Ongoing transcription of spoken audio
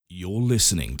You're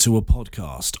listening to a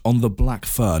podcast on the Black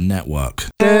Fur Network.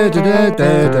 Hey,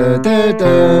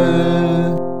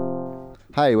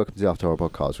 welcome to the After Horror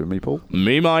Podcast with me, Paul.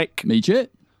 Me, Mike. Me,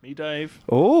 Chit. Me, Dave.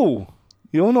 Oh,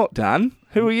 you're not Dan.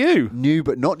 Who are you? New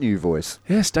but not new voice.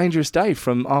 Yes, Dangerous Dave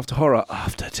from After Horror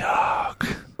After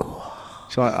Dark.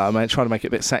 So I'm trying to make it a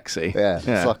bit sexy. Yeah.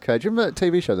 It's like, do you remember that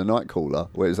TV show, The Night Caller,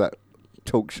 where it was that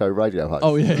talk show radio host?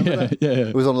 Oh, yeah.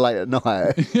 It was on late at night.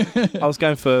 I was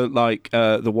going for like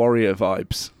the Warrior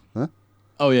vibes.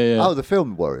 Oh, yeah. Oh, the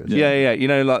film Warriors. Yeah. You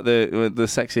know, like the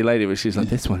sexy lady, where she's like,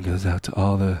 this one goes out to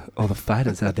all the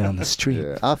fighters out down the street.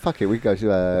 Yeah. Ah, fuck it. We go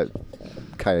to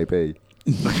KAB.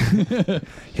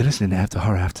 You're listening to After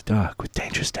Horror After Dark with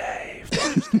Dangerous Dave.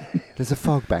 There's a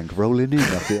fog bank rolling in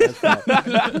up here.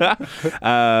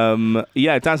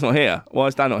 Yeah, Dan's not here. Why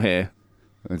is Dan not here?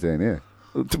 I'm doing here.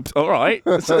 All right.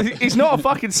 So he's not a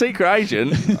fucking secret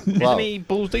agent. Wow. Isn't he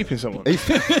balls deep in someone? He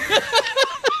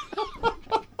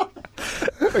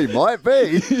might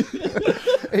be.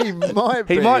 He might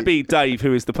be. He might be Dave,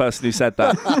 who is the person who said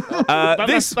that.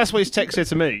 That's what his text said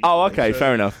to me. Oh, okay,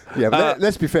 fair enough. Yeah, but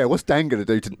let's be fair. What's Dan going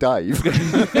to do to Dave?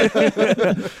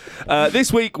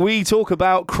 This week we talk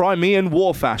about Crimean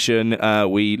war fashion.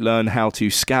 We learn how to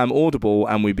scam Audible,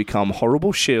 and we become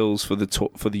horrible shills for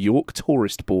the York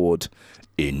Tourist Board.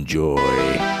 Enjoy.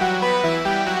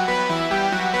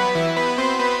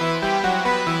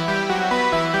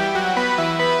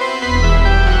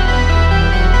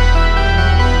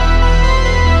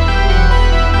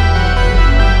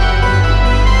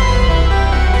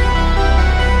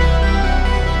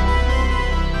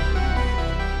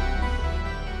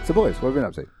 So, boys, what have you been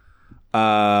up to?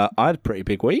 I had a pretty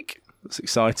big week. It's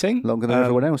exciting. Longer than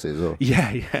everyone else's, or?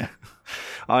 Yeah.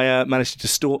 I managed to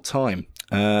distort time.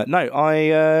 We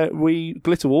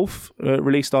Glitter Wolf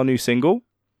released our new single,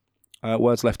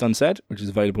 Words Left Unsaid, which is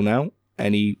available now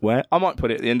anywhere. I might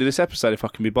put it at the end of this episode if I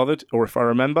can be bothered, or if I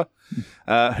remember.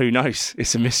 Who knows?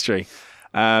 It's a mystery.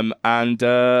 Yeah,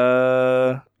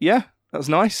 that was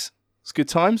nice. It's good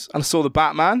times. And I saw The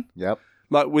Batman. Yep.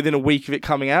 Like within a week of it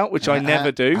coming out, which I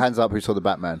never do. Hands up who saw The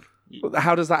Batman.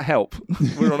 How does that help?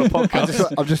 We're on a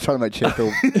podcast. I'm just trying to make shit feel.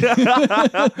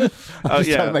 Trying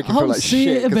to make him feel I'll like see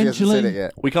shit it because he hasn't eventually. seen it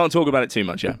yet. We can't talk about it too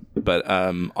much yet, but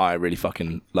I really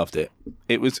fucking loved it.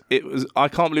 It was. I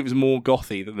can't believe it was more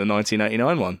gothy than the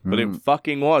 1989 one, but it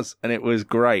fucking was, and it was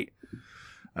great.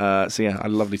 So yeah, I had a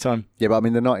lovely time. Yeah, but I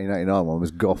mean, the 1989 one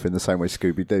was goth in the same way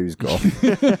Scooby-Doo's goth.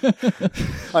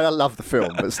 I love the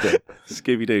film, but still.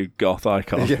 Scooby-Doo goth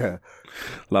icon. Yeah.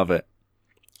 Love it.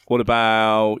 What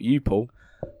about you, Paul?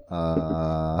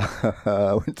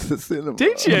 I went to the cinema.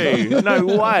 Did you? No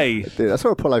way. Dude, I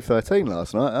saw Apollo 13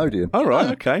 last night, Odeon. All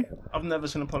right, okay. I've never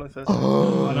seen Apollo 13.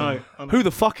 I know. Who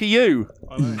the fuck are you?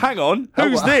 Hang on,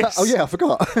 who's this? Oh, yeah, I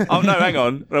forgot. Oh no, hang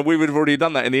on. We would have already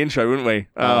done that in the intro, wouldn't we?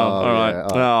 All right.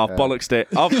 yeah, I've bollocksed it.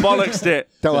 I've bollocksed it.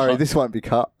 Don't worry, this won't be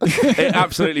cut. It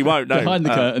absolutely won't. No. Behind the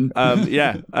curtain.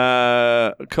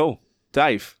 Yeah. Cool.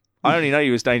 Dave. I only know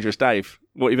you as Dangerous Dave.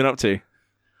 What have you been up to?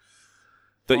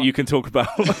 That you can talk about.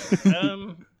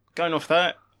 Going off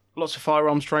that, lots of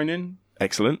firearms training.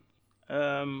 Excellent.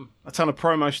 A ton of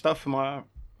promo stuff for my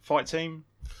fight team.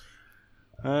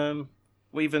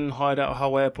 We even hired out a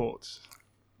whole airport.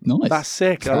 Nice. That's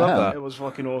sick. I love that. It was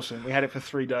fucking awesome. We had it for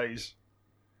 3 days.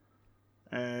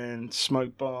 And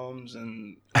smoke bombs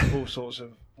and all sorts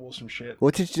of awesome shit.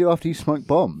 What did you do after you smoked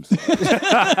bombs?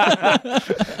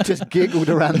 Just giggled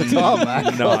around the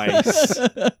tarmac.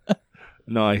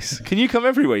 Nice. Can you come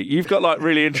every week? You've got like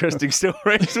really interesting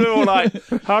stories. We're all like,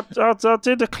 I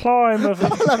did a climb of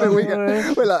it. I love it.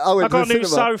 We're like, I got a new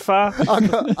sofa.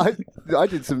 I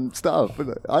did some stuff.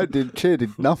 Cheer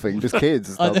did nothing, just kids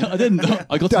and stuff. I didn't.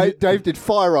 I got Dave did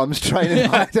firearms training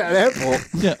at an airport.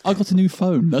 Yeah, I got a new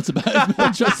phone. That's about as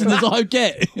interesting as I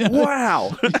get.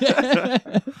 Wow.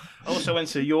 I also went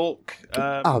to York.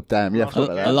 Oh, damn. Yeah, I forgot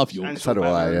about that. I love York. and So do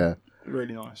I, yeah.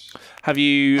 Really nice. Have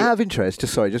you... Out of interest,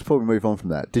 just before we move on from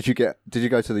that, did you go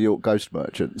to the York Ghost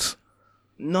Merchants?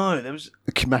 No, there was...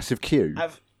 A massive queue.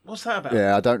 What's that about?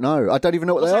 Yeah, I don't know. I don't even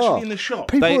know what What's they are. actually in the shop?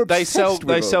 People are They obsessed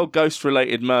with them. sell ghost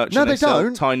related merch. No, and they sell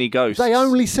don't. Tiny ghosts. They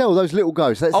only sell those little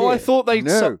ghosts. That's it. I thought they'd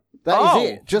No, sell... that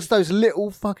is it. Just those little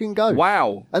fucking ghosts.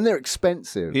 Wow. And they're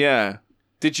expensive. Yeah.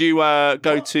 Did you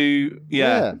go to...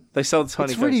 Yeah. They sell the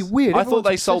tiny It's really ghosts. weird. I thought they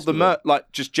Everyone's sold the obsessed with merch,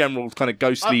 like just general kind of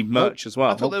ghostly merch as well.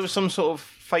 I thought there was some sort of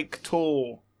fake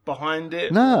tour behind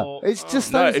it. No, or- it's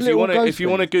just No, those little ghost if you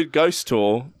want a good ghost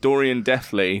tour, Dorian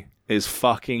Deathly is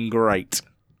fucking great.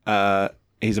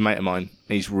 He's a mate of mine.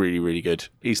 He's really, really good.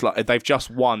 He's like they've just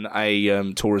won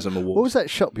a tourism award. What was that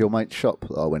shop, your mate's shop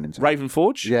that I went into? Raven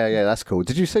Forge? Yeah, that's cool.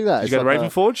 Did you see that? Did you go to Raven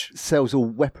Forge? Sells all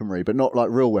weaponry, but not like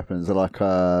real weapons. They're like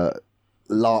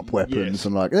LARP weapons Yes.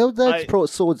 and like they put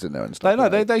swords in there and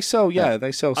stuff. They sell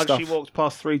they sell I stuff. actually walked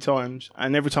past 3 times,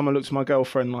 and every time I looked at my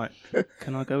girlfriend, like,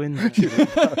 can I go in there?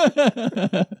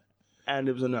 And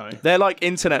it was a no. They're like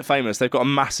internet famous. They've got a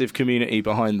massive community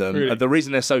behind them. Really? The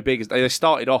reason they're so big is they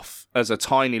started off as a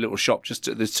tiny little shop.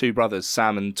 There's 2 brothers,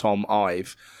 Sam and Tom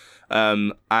Ive,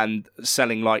 and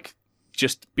selling like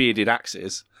just bearded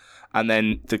axes. And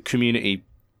then the community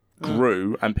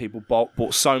grew, and people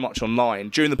bought so much online.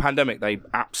 During the pandemic, they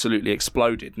absolutely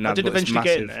exploded. And I did eventually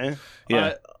get in there.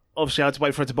 Yeah. Obviously, I had to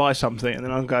wait for her to buy something, and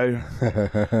then I'd go,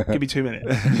 give me 2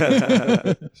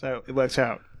 minutes. So it worked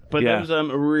out. But Yeah. there was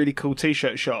a really cool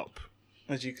T-shirt shop,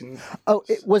 as you can... Oh,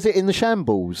 was it in the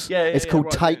Shambles? Yeah, It's called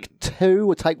right Take 2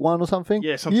 or Take 1 or something?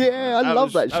 Yeah, something like that. I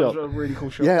love that That shop. was a really cool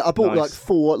shop. Yeah, I bought Nice. like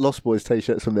 4 Lost Boys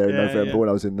t-shirts from there in Yeah, November yeah. when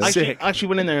I was in there. I actually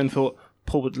went in there and thought,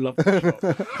 Paul would love that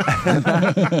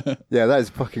shop. Yeah, that is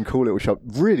a fucking cool little shop.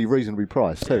 Really reasonably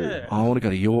priced too. Yeah. I want to go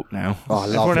to York now. Oh, I love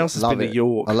Everyone it, else has love been it. to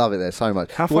York. I love it there so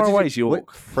much. How What far did away you- is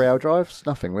York? 3 hour drives?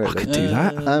 Nothing really. I could do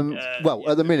that. Well,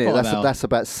 at the minute, What that's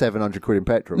about 700 quid in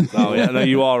petrol. Oh yeah, no,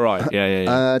 you are right.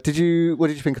 Yeah. What did you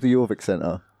think of the Jorvik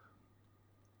Centre?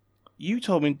 You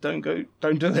told me don't do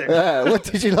it. Yeah, what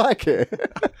did you like it?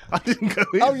 I didn't go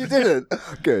in. Oh, you didn't?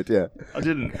 Good, yeah. I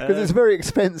didn't. Because it's very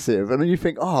expensive, and then you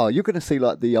think, oh, you're going to see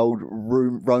like the old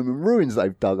Roman ruins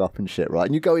they've dug up and shit, right?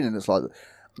 And you go in and it's like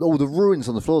all the ruins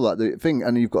on the floor, like the thing,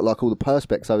 and you've got like all the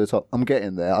perspex over the top. I'm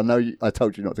getting there. I know. I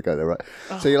told you not to go there, right?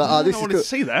 So you're like, oh, this I is wanted good. to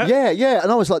see that. Yeah.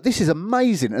 And I was like, this is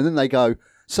amazing. And then they go,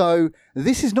 so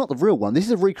this is not the real one. This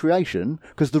is a recreation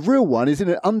because the real one is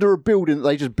under a building that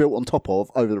they just built on top of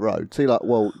over the road. So you're like,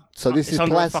 well, so this It's is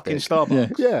under plastic. a fucking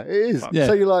Starbucks. Yeah, it is. Yeah.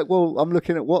 So you're like, well, I'm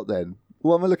looking at what then?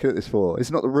 What am I looking at this for?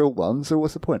 It's not the real one, so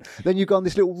what's the point? Then you go on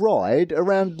this little ride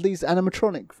around these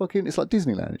animatronic fucking... It's like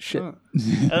Disneyland. It's shit.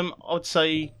 I'd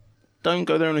say don't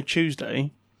go there on a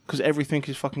Tuesday because everything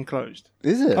is fucking closed.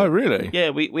 Is it? Oh really? Yeah,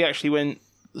 we actually went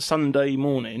Sunday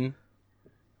morning,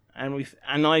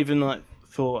 and I even like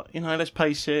thought, let's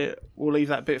pace it. We'll leave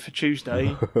that bit for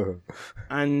Tuesday.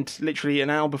 And literally an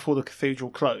hour before the cathedral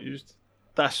closed,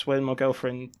 that's when my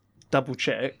girlfriend double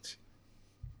checked.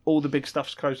 All the big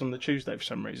stuff's closed on the Tuesday for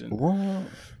some reason. What?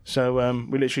 So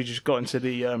we literally just got into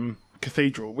the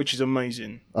cathedral, which is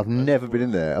amazing. I've never been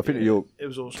in there. I've been to York It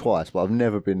was awesome. twice, but I've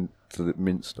never been to the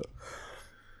Minster.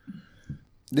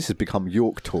 This has become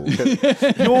York talk.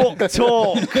 York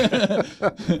talk.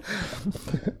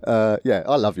 Yeah,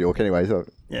 I love York anyway. So,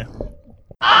 Yeah.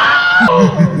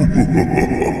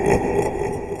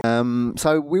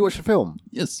 so we watched a film.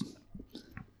 Yes.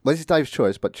 Well, this is Dave's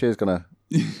choice, but Cheer's gonna.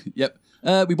 Yep.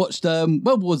 We watched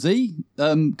World War Z.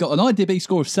 Got an IMDb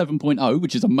score of 7.0,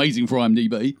 which is amazing for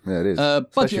IMDb. Yeah, it is. Budget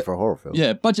Especially for a horror film.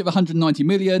 Yeah, budget of 190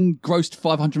 million, grossed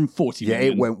 540 Yeah,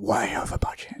 million. it went way over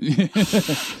budget.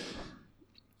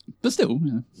 But still,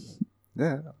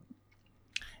 Yeah.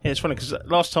 Yeah, it's funny because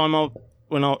last time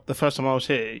the first time I was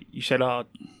here, you said,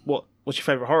 what's your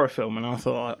favourite horror film? And I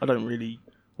thought, I don't really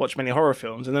watch many horror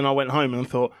films. And then I went home and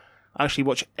thought, I actually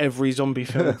watch every zombie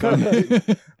film going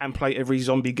and play every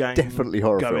zombie game. Definitely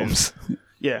horror going. films.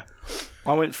 Yeah.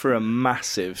 I went through a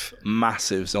massive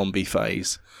zombie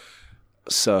phase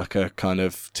circa kind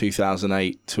of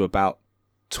 2008 to about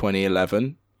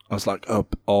 2011. I was like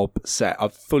upset.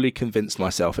 I've fully convinced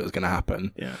myself it was going to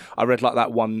happen. Yeah. I read like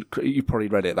that one, you probably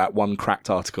read it, that one cracked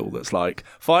article that's like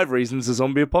 5 reasons a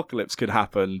zombie apocalypse could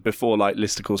happen before like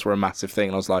listicles were a massive thing.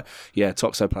 And I was like, yeah,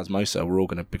 toxoplasmosa, we're all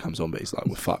going to become zombies. Like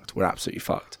we're fucked. We're absolutely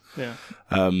fucked. Yeah.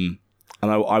 And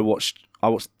I watched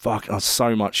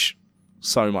so much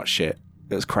shit.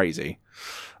 It was crazy.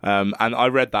 And I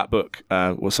read that book.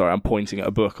 Sorry, I'm pointing at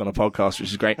a book on a podcast, which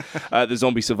is great. The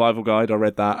Zombie Survival Guide. I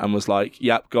read that and was like,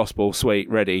 "Yep, gospel, sweet,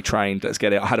 ready, trained. Let's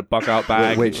get it." I had a bug out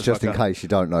bag, Which, just in case you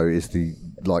don't know, is the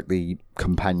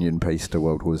companion piece to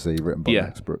World War Z, written by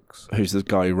Max Brooks, Who's the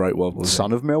guy who wrote World War Z?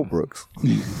 son of Mel Brooks.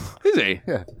 Is he?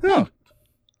 Yeah. Oh,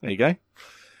 there you go.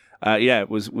 Yeah,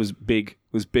 was big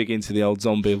into the old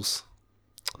zombies.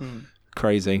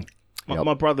 Crazy.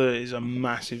 My brother is a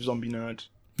massive zombie nerd.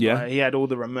 Yeah, He had all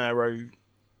the Romero.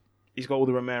 He's got all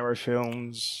the Romero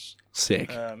films.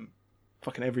 sick.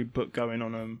 Fucking every book going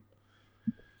on them.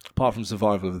 Apart from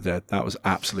Survival of the Dead, that was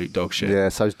absolute dog shit. Yeah,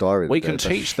 so's Diary of the We Dead. can That's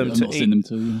teach them I've to not seen eat. them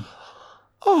too.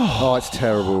 Oh, it's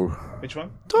terrible. Which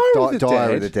one? Diary of the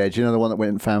Diary of Dead. the Dead. You know the one that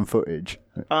went in fan footage?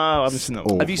 Oh, I haven't seen that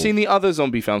one. Awful. Have you seen the other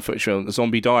zombie found footage film, The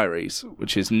Zombie Diaries,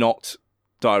 which is not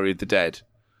Diary of the Dead?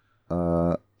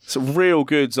 It's a real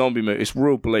good zombie movie. It's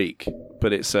real bleak,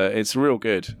 but it's real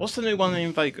good. What's the new one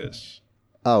in Vegas?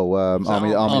 Oh,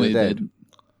 Army of the Dead.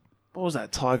 What was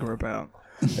that tiger about?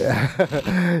 Yeah,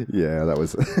 that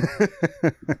was.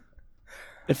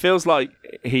 It feels like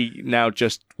he now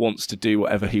just wants to do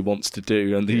whatever he wants to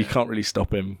do, and you can't really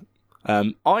stop him.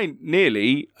 I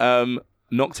nearly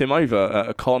knocked him over at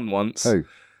a con once. Who?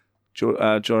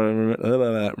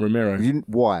 Romero.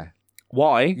 Why?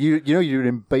 Why? You know you've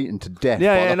been beaten to death.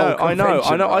 Yeah, by the whole I know.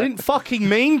 convention, I right? didn't fucking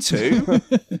mean to.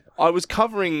 I was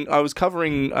covering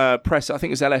press. I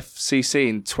think it was LFCC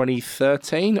in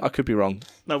 2013. I could be wrong.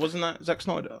 No, wasn't that Zack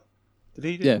Snyder? Did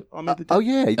he do Yeah. Army of the Dead? Oh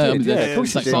yeah, he did. yeah, Of course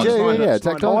he Zack did. Snyder. Yeah.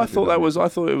 Snyder. Oh, I thought it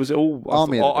was all.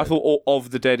 Army of the I thought all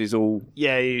of the Dead is all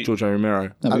Yeah, George A.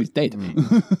 Romero. No, he's dead.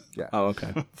 Oh,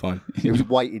 okay, fine. He was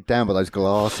weighted down by those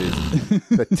glasses.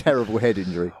 The terrible head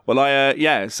injury. Well,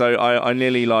 so I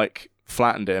nearly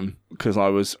flattened him because I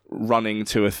was running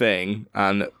to a thing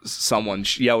and someone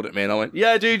yelled at me and I went,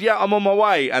 "Yeah, dude, yeah, I'm on my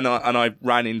way." And I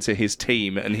ran into his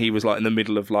team and he was in the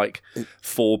middle of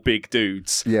 4 big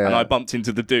dudes. Yeah. And I bumped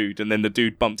into the dude and then the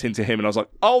dude bumped into him and I was like,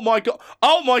 "Oh my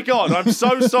god, I'm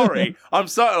so sorry. I'm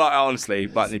so honestly,"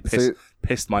 he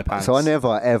pissed my pants. So I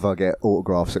never ever get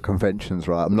autographs at conventions,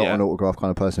 right? I'm not an autograph kind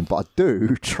of person, but I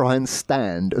do try and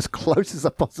stand as close as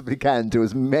I possibly can to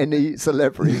as many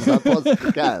celebrities as I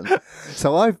possibly can.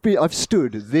 So I've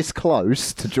stood this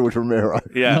close to George Romero.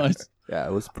 Yeah. Nice. Yeah,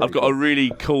 it was. I've got a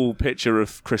really cool picture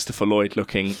of Christopher Lloyd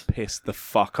looking pissed the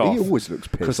fuck off. He always looks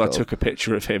pissed because I took a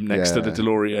picture of him next to the Yeah.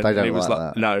 DeLorean. They don't and he was like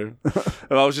like, that. "No."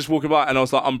 And I was just walking by, and I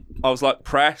was like,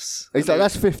 "Press." He's like,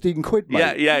 "That's 15 quid,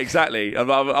 mate." Yeah, exactly. I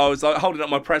was holding up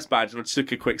my press badge, and I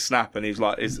took a quick snap, and he's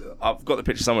like, "I've got the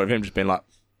picture somewhere of him just being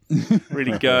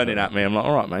really gurning at me." I'm like,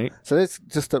 "All right, mate." So let's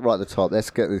just right at the top. Let's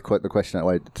get the question that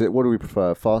way. What do we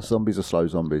prefer, fast zombies or slow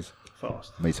zombies?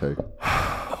 Fast. Me too.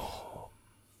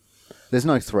 There's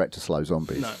no threat to slow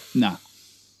zombies. No, Nah.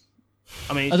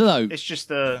 I mean, I don't know. It's just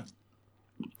a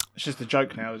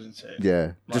joke now, isn't it?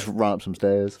 Yeah, just run up some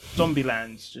stairs.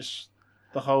 Zombieland's just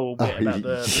the whole bit about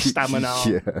the stamina,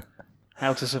 Yeah.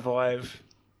 how to survive.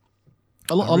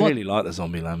 I really like the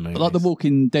Zombieland movies. I like the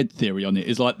Walking Dead theory on it.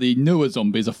 Is the newer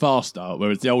zombies are faster,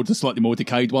 whereas the older, slightly more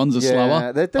decayed ones are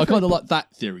slower. they're I kind of like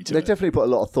that theory to They it. definitely put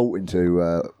a lot of thought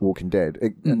into Walking Dead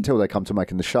until they come to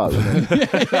making the show.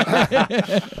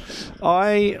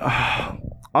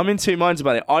 I'm in two minds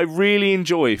about it. I really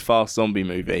enjoy fast zombie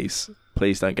movies.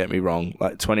 Please don't get me wrong.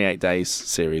 28 Days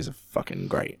series are fucking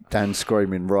great. Dan's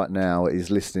screaming right now at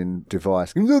his listening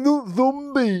device. They're not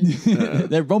zombies.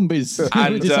 They're zombies.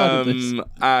 We decided this.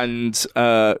 And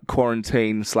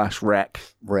Quarantine/Wreck.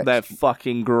 Wreck. They're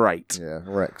fucking great. Yeah,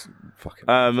 Rex. Fucking.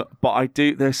 But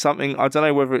there's something, I don't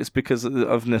know whether it's because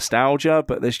of nostalgia,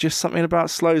 but there's just something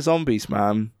about slow zombies,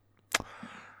 man.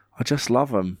 I just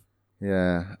love them.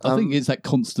 Yeah. I think it's that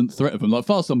constant threat of them.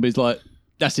 Fast zombies,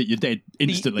 that's it, you're dead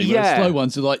instantly. Yeah. Whereas slow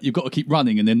ones are you've got to keep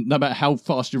running, and then no matter how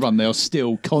fast you run, they are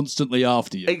still constantly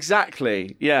after you.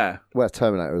 Exactly, yeah. Well,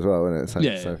 Terminator as well, isn't it? Same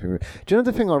Yeah. thing. Do you know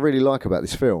the thing I really like about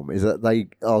this film is that they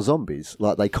are zombies.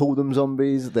 They call them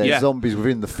zombies. They're zombies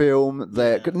within the film.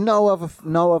 No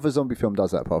other zombie film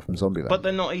does that apart from Zombieland. But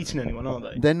they're not eating anyone, are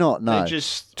they? They're not. No. They're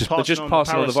just Passing on the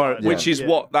virus, parasite. which is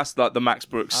what that's the Max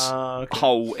Brooks Okay.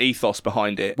 whole ethos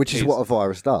behind it. Which is what a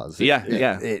virus does. It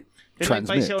Didn't they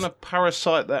transmits. base it on a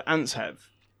parasite that ants have?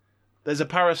 There's a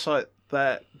parasite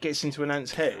that gets into an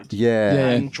ant's head Yeah.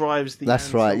 and drives the That's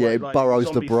ants right, away, yeah, it burrows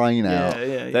the zombie- brain out.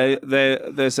 Yeah.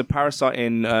 There's a parasite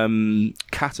in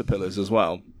caterpillars as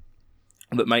well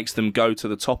that makes them go to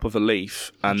the top of a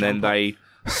leaf and then they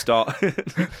start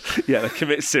they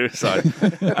commit suicide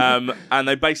and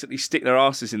they basically stick their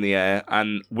asses in the air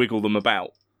and wiggle them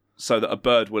about so that a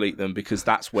bird will eat them because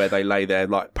that's where they lay their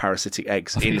parasitic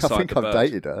eggs inside I think the I've bird.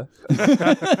 dated her.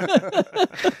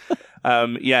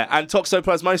 And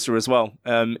toxoplasmosa as well.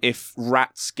 If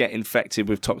rats get infected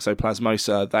with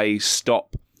toxoplasmosa, they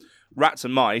stop. Rats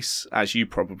and mice, as you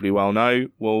probably well know,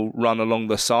 will run along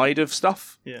the side of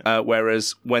stuff. Yeah.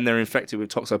 Whereas when they're infected with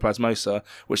toxoplasmosa,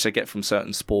 which they get from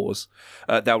certain spores,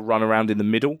 they'll run around in the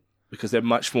middle because they're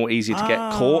much more easy to get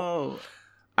caught.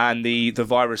 And the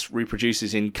virus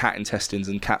reproduces in cat intestines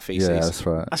and cat feces. Yeah, that's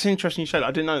right. That's interesting you said that.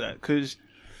 I didn't know that because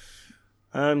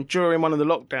during one of the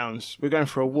lockdowns, we were going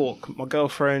for a walk. My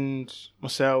girlfriend,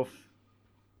 myself,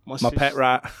 My pet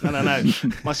rat. No.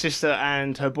 My sister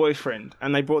and her boyfriend,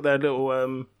 and they brought their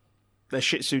little their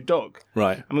Shih Tzu dog.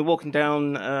 Right. And we're walking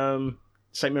down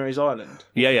St Mary's Island.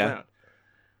 Yeah.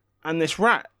 And this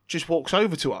rat just walks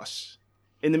over to us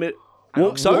in the middle.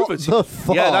 Walks What over to the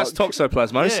fuck? Yeah, that's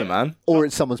toxoplasmosa, Yeah. man. Or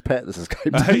it's someone's pet that's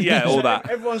escaped. Yeah, all that.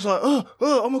 Everyone's like,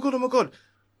 oh my god.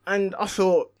 And I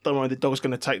thought, don't worry, the dog's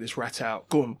going to take this rat out.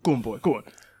 Go on, boy, go on.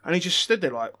 And he just stood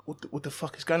there like, what the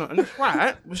fuck is going on? And this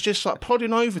rat was just like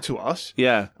plodding over to us.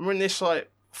 Yeah. And we're in this like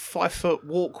 5-foot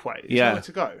walkway. There's Yeah. nowhere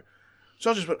to go.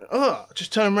 So I just went,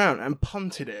 just turned around and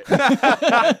punted it. Wise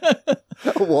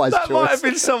That choice. might have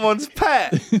been someone's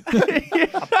pet.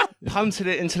 Punted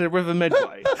it into the River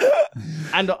Medway.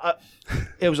 And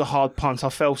it was a hard punt. I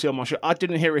felt it on my shirt. I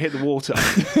didn't hear it hit the water.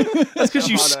 That's because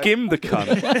you skimmed the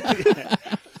cunt.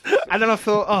 And then I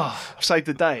thought, I've saved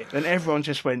the day. And everyone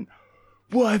just went,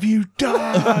 what have you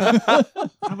done?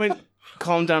 I went,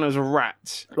 calm down, it was a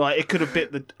rat. Like, it could have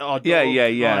bit our dog.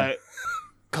 Yeah.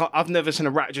 Like, I've never seen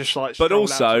a rat just like... But stroll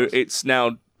also, out to us. it's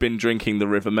now been drinking the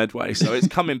River Medway, so it's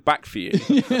coming back for you.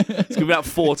 It's going to be about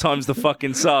 4 times the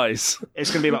fucking size.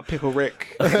 It's going to be about Pickle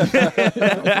Rick.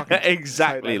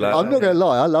 Exactly like I'm that. not going to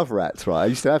lie, I love rats, right? I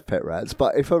used to have pet rats,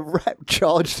 but if a rat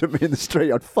charged at me in the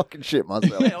street, I'd fucking shit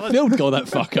myself. Field goal, that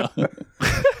fucker.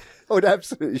 I would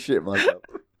absolutely shit myself.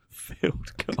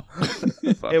 Field goal.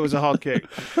 It was a hard kick.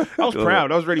 I was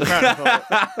proud. I was really proud. I thought,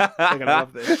 they're going to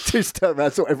love this. Just turn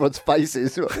around, saw everyone's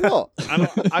faces. What? And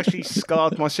I actually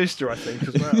scarred my sister, I think,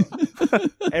 as well.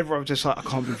 Everyone was just like, I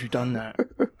can't believe you've done that.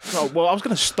 Like, well, I was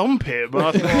going to stomp it,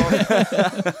 but I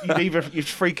thought you'd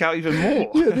freak out even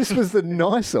more. Yeah, this was the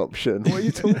nice option. What are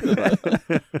you talking about?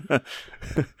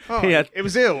 It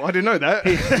was ill. I didn't know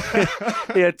that.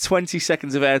 He had 20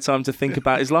 seconds of airtime to think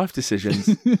about his life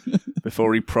decisions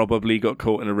before he probably got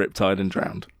caught in a riptide and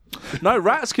drowned. No,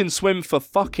 rats can swim for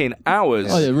fucking hours.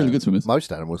 Oh, yeah, really good swimmers.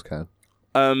 Most animals can.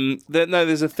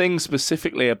 There's a thing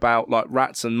specifically about like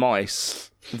rats and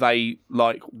mice. They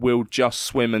like will just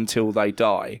swim until they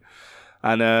die,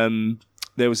 and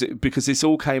there was because this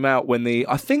all came out when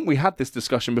I think we had this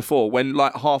discussion before when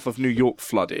like half of New York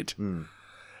flooded.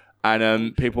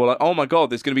 And people were like, "Oh my god,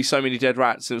 there's going to be so many dead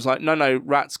rats." And it was like, no,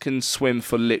 rats can swim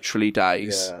for literally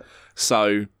days. Yeah.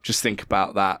 So just think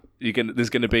about that. There's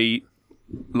going to be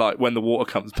like when the water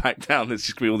comes back down, there's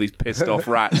just going to be all these pissed off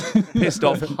rats, pissed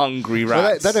off hungry Well,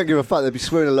 rats. they don't give a fuck. They'll be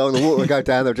swimming along the water and go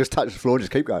down. They'll just touch the floor and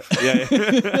just keep going.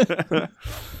 Yeah.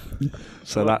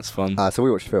 So that's fun. So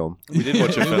we watched film. We did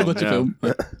watch a film. Watch a yeah. film.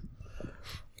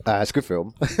 It's a good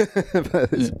film.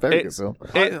 It's a very good film.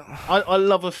 I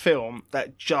love a film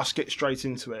that just gets straight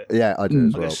into it. Yeah, I do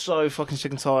as I well. get so fucking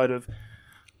sick and tired of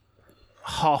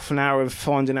half an hour of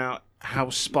finding out how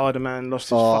Spider-Man lost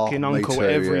his fucking me uncle too,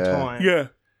 every yeah. time. Yeah.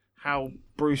 How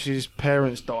Bruce's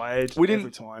parents died We didn't-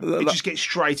 every time. It just gets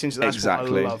straight into that. That's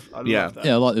Exactly. what I love. I Yeah. love that.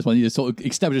 Yeah, I like this one. You just sort of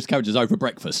establish characters over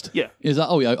breakfast. Yeah. It's like,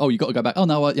 you got to go back. Oh,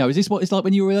 no, is this what it's like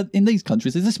when you were in these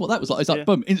countries? Is this what that was like? It's like, Yeah.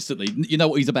 boom, instantly, you know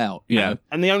what he's about. you Yeah. know?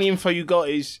 And the only info you got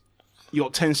is you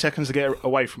got 10 seconds to get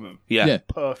away from him. Yeah. Yeah.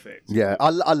 Perfect. Yeah, I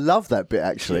love that bit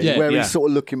actually, Yeah. where Yeah. he's sort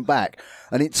of looking back,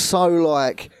 and it's so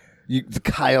like the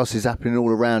chaos is happening all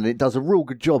around. And it does a real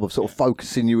good job of sort of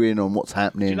focusing you in on what's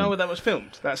happening. Do you know where that was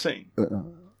filmed, that scene?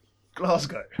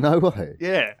 Glasgow. No way.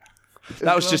 Yeah.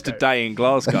 That was just a day in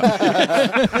Glasgow.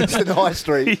 It's in the high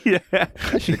street. Yeah.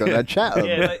 I should have gone down Chatham.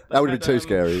 Yeah, they that would have been had,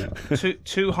 too scary.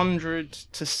 200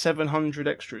 to 700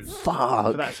 extras for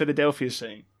Fuck. that Philadelphia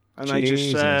scene. And they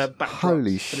Jesus. just backdropped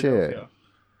Holy Philadelphia.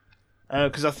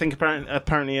 Because I think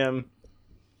apparently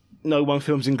no one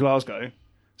films in Glasgow.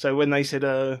 So when they said,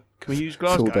 can we use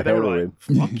Glasgow? all the They were heroin.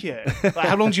 like, fuck yeah. Like,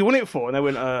 how long do you want it for? And they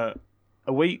went, a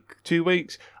week, 2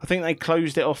 weeks. I think they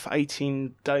closed it off for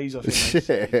 18 days, I think. they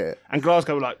said. Shit. And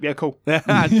Glasgow were like, yeah, cool. Do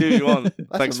you want?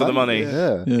 Thanks for the money.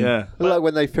 Yeah. Yeah. Like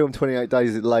when they filmed 28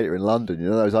 Days Later in London, you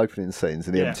know those opening scenes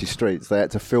in the Yeah. empty streets. They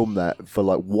had to film that for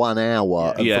like 1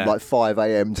 hour, and Yeah. from like 5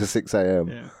 a.m. to 6 a.m.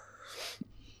 Yeah.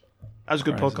 That was a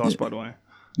good podcast, by the way.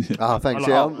 Ah, thanks. I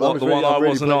Yeah, like- What, the one I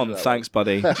wasn't on. Thanks,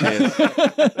 buddy. Cheers.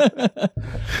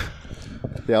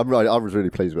 Yeah, I was really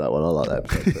pleased with that one. I like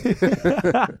that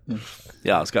episode.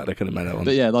 Yeah, I was glad I could have made that one.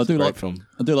 But yeah, I do Great like film.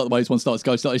 the way this one starts.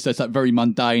 It's that very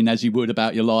mundane as you would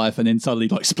about your life, and then suddenly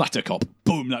like splatter cop,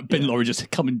 boom, that bin lorry just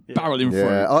coming barreling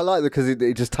Yeah, through. I like it because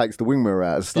it just takes the wing mirror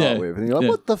out to start Yeah. with, and you're like, Yeah.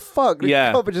 "What the fuck? The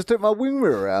Yeah. copper just took my wing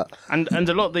mirror out." And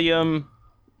a lot of the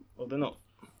well, they're not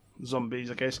zombies,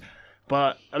 I guess,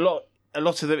 but a lot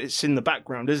of it's in the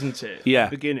background, isn't it? Yeah.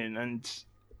 At the beginning, and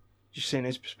you're seeing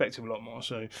his perspective a lot more.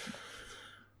 So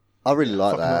I really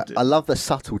like Fucking that. loved it. I love the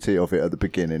subtlety of it at the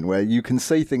beginning, where you can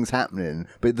see things happening,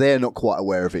 but they're not quite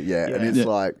aware of it yet, and Yeah. it's Yeah.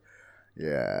 like,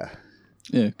 yeah.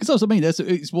 Yeah, because that's what I mean.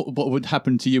 It's what would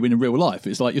happen to you in real life.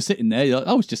 It's like you're sitting there, you're like,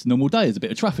 oh, it's just a normal day. There's a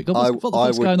bit of traffic. Oh, I what the would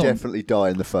fuck's going on? definitely die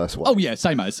in the first one. Oh yeah,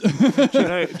 same as.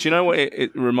 Do you know what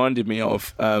it reminded me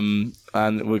of? And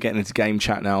we're getting into game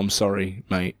chat now. I'm sorry,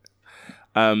 mate.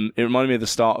 It reminded me of the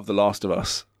start of The Last of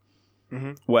Us,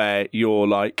 where you're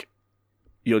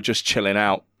just chilling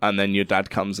out and then your dad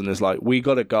comes and is like, we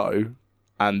gotta go,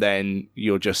 and then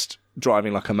you're just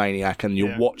driving like a maniac and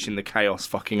you're watching the chaos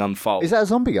fucking unfold. Is that a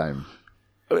zombie game?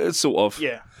 It's sort of.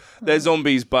 Yeah. They're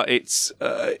zombies, but it's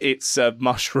a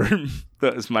mushroom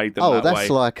that has made them that that's way.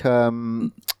 like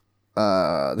the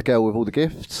girl with all the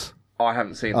gifts. I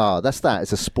haven't seen that. Oh, that's that.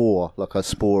 It's a spore, like a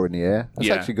spore in the air. That's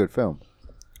Yeah. actually a good film.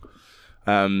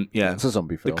 Yeah. It's a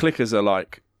zombie The film. clickers are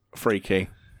like freaky.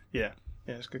 Yeah.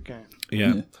 Yeah, it's a good game.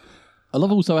 Yeah. I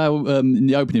love also how in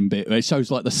the opening bit where it shows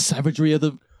like the savagery of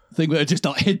the thing where they're just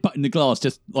like headbutting the glass,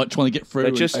 just like trying to get through.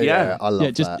 They're just, I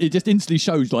love that. It just instantly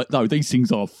shows like, no, these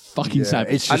things are fucking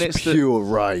savage. It's just And it's pure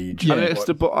rage. Yeah. And it's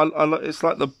it's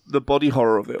like the body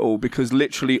horror of it all, because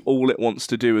literally all it wants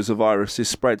to do as a virus is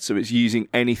spread, so it's using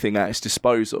anything at its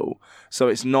disposal. So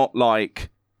it's not like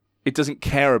it doesn't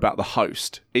care about the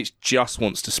host. It just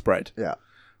wants to spread. Yeah.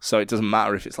 So it doesn't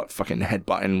matter if it's like fucking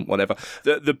headbutting, whatever.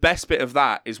 The best bit of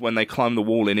that is when they climb the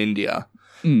wall in India.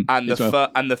 And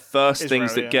the first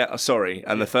things that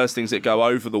the first things that go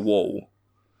over the wall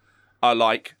are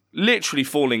like literally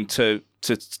falling to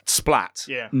splat.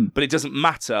 Yeah. But it doesn't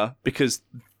matter because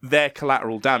they're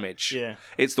collateral damage. Yeah.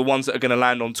 It's the ones that are going to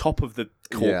land on top of the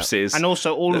corpses. And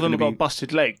also, all of them They're have gonna got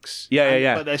busted legs.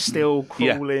 Yeah. But they're still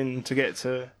crawling to get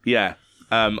to. Yeah.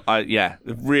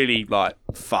 Really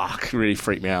really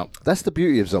freaked me out. That's the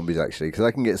beauty of zombies, actually, because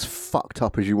they can get as fucked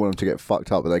up as you want them to get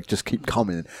fucked up, but they just keep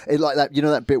coming. It's like that, you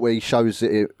know, that bit where he shows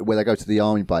it, where they go to the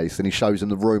army base and he shows them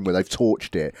the room where they've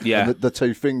torched it. Yeah. And the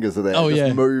two fingers are there,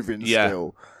 just moving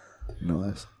still.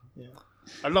 Nice.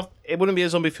 I love. It wouldn't be a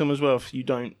zombie film as well if you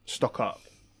don't stock up.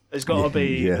 There's got to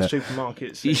be Yeah.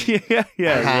 supermarkets.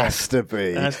 Has to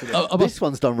be. This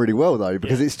one's done really well, though,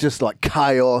 because it's just like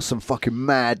chaos and fucking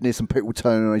madness and people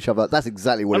turning on each other. That's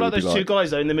exactly what I it like would be those two like.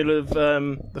 guys, though, in the middle of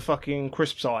the fucking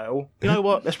crisps aisle. You know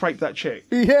what? Let's break that chick.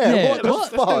 Yeah, what the Let's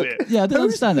do fuck? it. Yeah, I didn't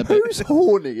understand that bit. Who's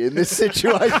horny in this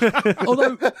situation?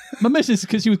 Although my missus,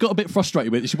 because she got a bit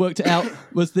frustrated with it, she worked it out,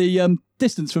 was the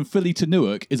distance from Philly to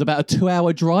Newark is about a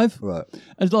 2-hour drive. Right.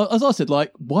 As I said,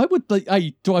 like, why would they,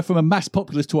 A, drive from a mass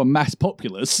populace to a mass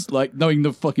populace, like, knowing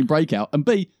the fucking breakout, and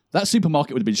B, that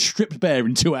supermarket would have been stripped bare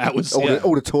in 2 hours.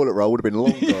 All the toilet roll would have been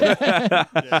long gone.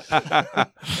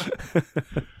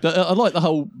 I like the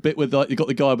whole bit where like, you got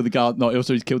the guy with the gun, no,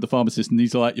 also he's killed the pharmacist, and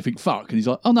he's like, you think, fuck, and he's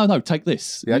like, oh, no, take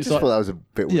this. Yeah, I And just he's thought like, that was a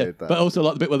bit weird. That. but also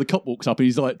like the bit where the cop walks up and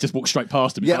he's like, just walks straight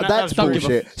past him. He's Yeah, like, that's don't give a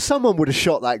bullshit. Someone would have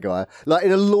shot that guy. Like,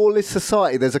 in a lawless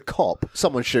society, there's a cop.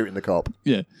 Someone's shooting the cop.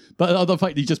 Yeah, but the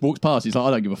fact that he just walks past, he's like,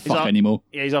 I don't give a fuck like- anymore.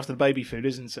 Yeah, he's after the baby food,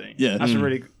 isn't he? Yeah. That's a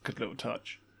really good little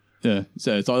touch. Yeah,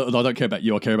 so it's like, I don't care about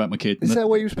you, I care about my kid. Is that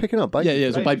where he was picking up? Baby? Yeah,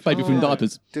 it's a baby food and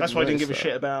diapers. That's why I didn't give a notice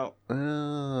shit about that.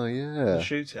 Oh, the yeah.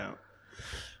 shootout.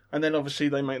 And then obviously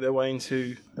they make their way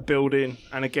into a building,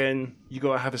 and again, you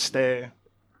got to have a stare.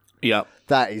 Yeah.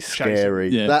 That is scary.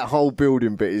 Yeah. That whole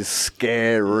building bit is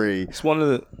scary. It's one of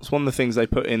the things they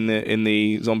put in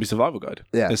the zombie survival guide.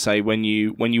 Yeah. They say when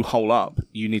you hole up,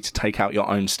 you need to take out your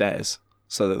own stairs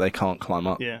so that they can't climb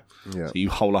up. Yeah. Yeah. So you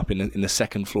hole up in the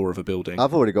second floor of a building.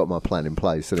 I've already got my plan in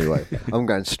place anyway. I'm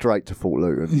going straight to Fort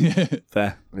Luton.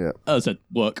 There. Yeah. I said,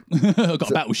 work. I've got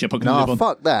a battleship I can live Nah, on.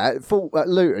 fuck that. Fort at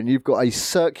Luton, you've got a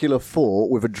circular fort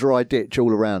with a dry ditch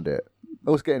all around it.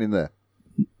 What's getting in there?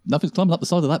 Nothing's climbing up the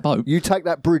side of that boat. You take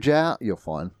that bridge out, you're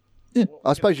fine. Yeah.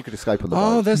 I suppose you could escape on the Oh,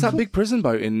 boat. there's that big prison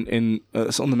boat in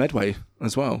it's on the Medway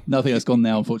as well. No, I think that's gone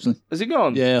now, unfortunately. Has it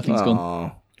gone? Yeah, I think it's gone.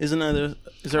 Oh. Is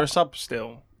there a sub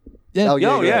still? Yeah. Oh, yeah.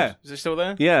 Oh, yeah. Is it still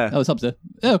there? Yeah. Oh, it's up there.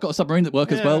 Yeah, I've got a submarine at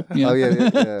work as well. Yeah. Oh, yeah.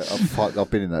 I've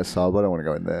been in that sub. I don't want to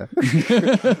go in there.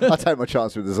 I take my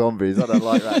chance with the zombies. I don't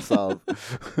like that sub.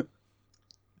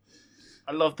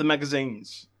 I love the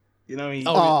magazines. You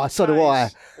know, so do I.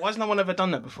 Why has no one ever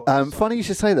done that before? Funny you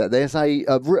should say that. There's a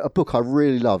book I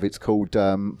really love. It's called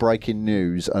Breaking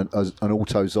News, an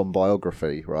auto-zombie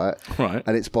biography, right? Right.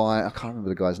 And it's by, I can't remember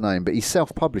the guy's name, but he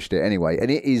self-published it anyway, and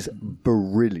it is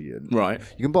brilliant. Right.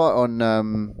 You can buy it on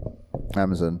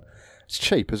Amazon. It's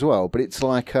cheap as well, but it's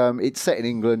like, it's set in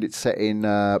England, it's set in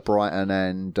Brighton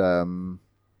and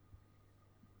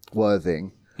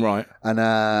Worthing, Right.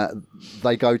 and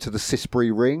they go to the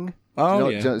Cissbury Ring. Oh,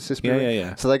 Do you know the Cissbury Ring?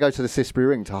 Yeah. So they go to the Cissbury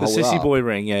Ring to The hold Sissy up. Boy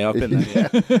Ring. Yeah, I've been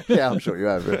there. Yeah, I'm sure you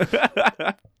have.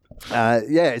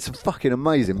 Yeah, it's a fucking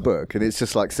amazing book, and it's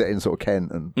just like set in sort of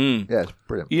Kent, and yeah, it's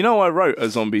brilliant. You know, I wrote a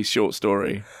zombie short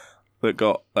story that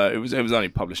got it was only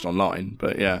published online,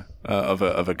 but yeah, of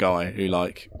a guy who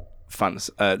like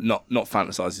not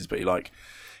fantasizes, but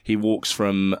he walks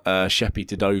from Sheppey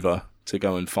to Dover to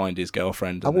go and find his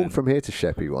girlfriend. I walked from here to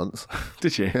Sheppey once.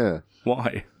 Did you? Yeah.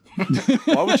 Why?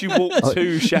 Why would you walk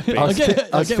to Sheppey? I was I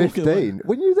get walking away. 15.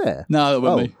 Weren't you there? No, that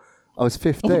wasn't me. I was I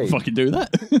wouldn't 15. fucking do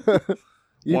that.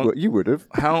 You would have.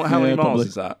 How many miles probably.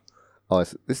 is that? Oh,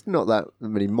 it's not that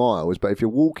many miles, but if you're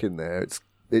walking there,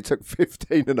 it took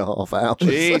 15 and a half hours.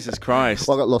 Jesus Christ.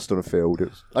 Well, I got lost on a field.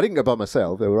 I didn't go by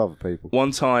myself. There were other people.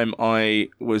 One time I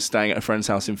was staying at a friend's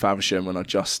house in Faversham when I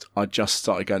just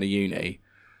started going to uni,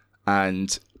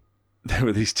 and there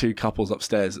were these two couples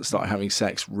upstairs that started having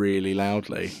sex really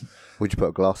loudly. Would you put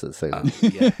a glass at the ceiling?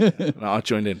 Yeah, no, I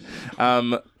joined in,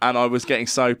 and I was getting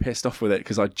so pissed off with it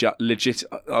because I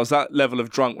was that level of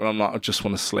drunk when I'm like, I just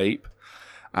want to sleep,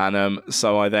 and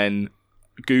so I then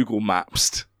Google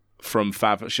Mapsed from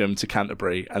Faversham to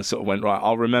Canterbury and sort of went, right,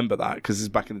 I'll remember that because this is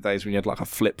back in the days when you had like a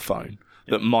flip phone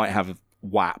that might have a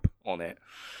WAP on it.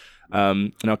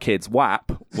 Now, kids,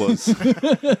 WAP was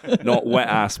not wet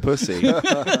ass pussy.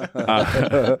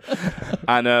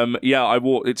 I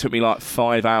walked. It took me like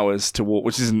 5 hours to walk,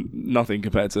 which isn't nothing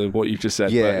compared to what you've just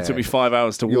said. Yeah. But it took me 5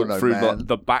 hours to You're walk no through man.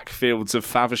 the backfields of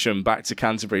Faversham back to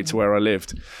Canterbury to where I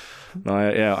lived.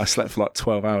 I slept for like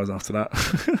 12 hours after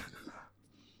that.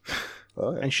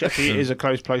 And Sheffield is a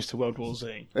close place to World War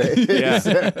Z.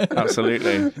 Yeah,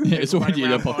 absolutely. Yeah, it's already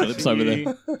an Running around apocalypse fighting over you.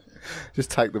 there.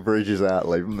 Just take the bridges out,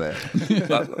 leave them there.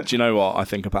 Do you know what? I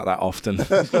think about that often.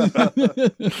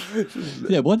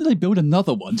 Yeah, why did they build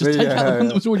another one? Just take out the one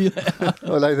that was already there.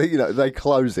 Well, they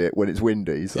close it when it's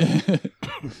windy. So.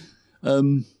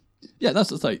 Yeah, that's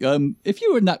the thing. If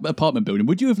you were in that apartment building,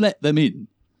 would you have let them in?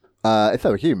 If they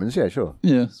were humans, yeah, sure.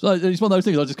 Yeah, so it's one of those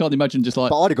things. I just can't imagine just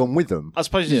like But I'd have gone with them. I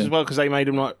suppose Yeah. as well because they made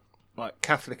him like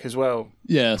Catholic as well.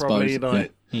 yeah, I Probably suppose.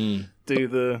 do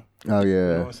the Oh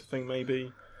yeah, nice thing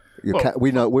maybe.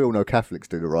 we all know Catholics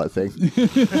do the right thing.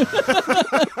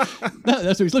 That's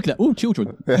what he's looking at. Oh,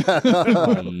 children.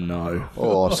 Oh no.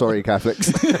 Oh, sorry, Catholics.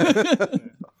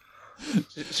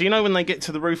 So you know when they get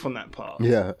to the roof on that part,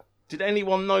 Yeah. did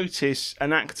anyone notice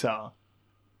an actor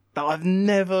that I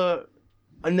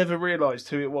never realised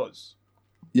who it was?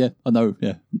 Yeah, I know.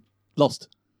 Yeah, Lost.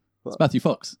 It's Matthew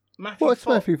Fox. What's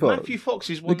Matthew Fox? Matthew Fox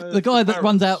is one of The guy that parents.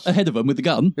 runs out ahead of him with the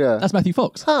gun. Yeah. That's Matthew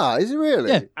Fox. Ah, is it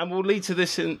really? Yeah. And we'll lead to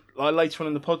this in later on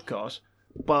in the podcast.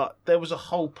 But there was a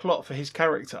whole plot for his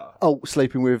character. Oh,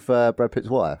 sleeping with Brad Pitt's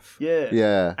wife. Yeah.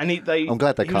 Yeah. And I'm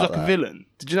glad they he was cut like a that. villain.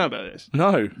 Did you know about this?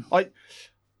 No. I've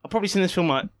probably seen this film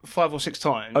like 5 or 6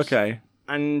 times. Okay.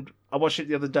 And I watched it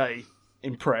the other day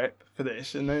in prep for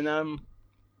this, and then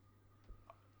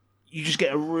you just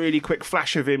get a really quick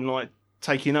flash of him like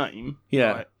taking aim.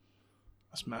 Yeah. Like,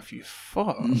 that's Matthew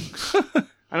Fox.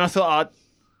 And I thought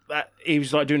that he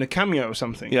was like doing a cameo or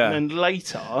something. Yeah. And then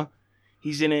later,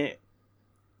 he's in it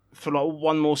for like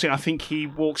one more scene. I think he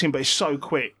walks in, but it's so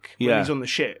quick when Yeah. he's on the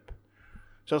ship.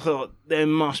 So I thought there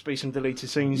must be some deleted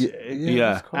scenes here.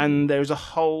 Yeah. that's cool. And there was a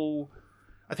whole.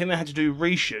 I think they had to do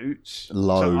reshoots.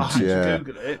 Loads, so I had yeah. to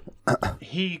Google it.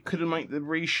 He couldn't make the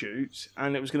reshoots,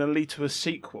 and it was going to lead to a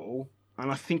sequel.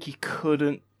 And I think he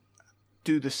couldn't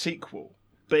do the sequel,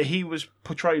 but he was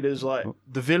portrayed as like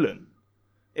the villain.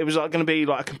 It was like going to be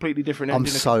like a completely different I'm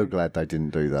ending. so glad they didn't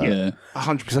do that. Yeah.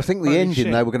 100%. Because I think the Holy ending,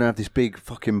 shit. they were going to have this big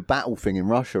fucking battle thing in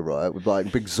Russia, right? With like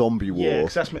big zombie war. Yeah,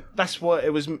 because that's what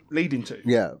it was leading to.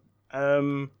 Yeah.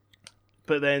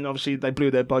 But then obviously they blew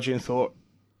their budget and thought,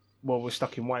 well, we're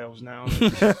stuck in Wales now.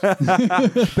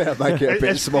 Better make it a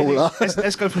bit smaller.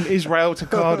 Let's go from Israel to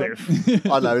Cardiff.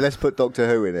 I know, let's put Doctor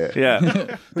Who in it.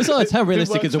 Yeah. Besides, how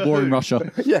realistic is a works for war in who?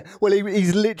 Russia? Yeah, well,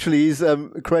 he's literally, his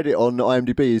credit on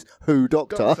IMDb is Who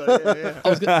Doctor. I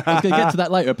was going to get to that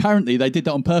later. Apparently, they did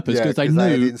that on purpose Yeah, because they 'cause they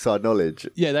had knew. inside knowledge.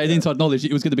 Yeah, they had inside knowledge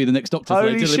it was going to be the next Doctor. so they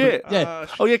Holy deliberately- shit. Yeah.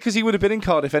 Oh, yeah, because he would have been in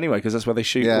Cardiff anyway, because that's where they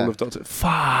shoot Yeah. all of Doctor.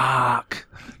 Fuck.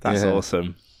 That's Yeah.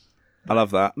 awesome. I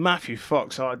love that. Matthew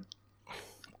Fox, I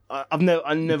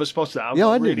never spotted that. Yeah,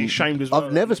 I I'm really didn't. ashamed as well.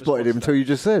 I've never spotted him until you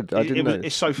just said. I didn't know.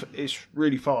 It's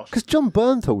really fast. Because John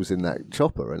Bernthal's in that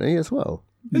chopper, isn't he, as well?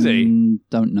 Is he?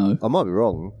 Don't know. I might be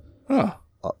wrong. Oh.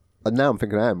 And now I'm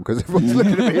thinking I am, because everyone's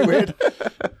looking at me weird.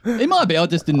 It might be. I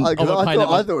just didn't. I 'Cause wasn't paying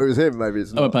I that thought it was him, maybe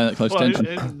it's I wasn't not. paying that close Well, attention.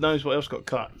 who knows what else got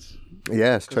cut?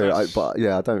 Yeah, it's true. that's- But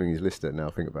yeah, I don't think he's listed now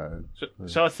I think about it.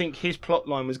 So I think his plot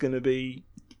line was going to be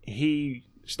he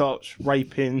starts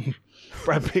raping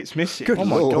Brad Pitt's missus. Oh,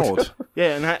 my Lord. God.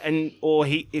 Yeah, or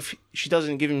if she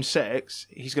doesn't give him sex,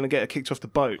 he's going to get her kicked off the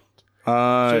boat.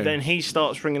 Oh. So then he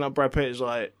starts ringing up Brad Pitt as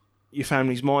like, your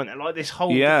family's mine. And like this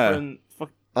whole Yeah. different... this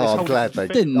Oh, I'm whole glad they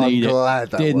different Didn't thing. need I'm it.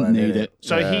 glad that Didn't weren't need in it.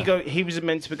 So Yeah. he was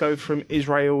meant to go from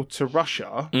Israel to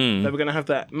Russia. Mm. They were going to have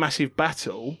that massive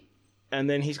battle, and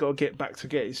then he's got to get back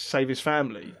to save his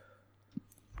family.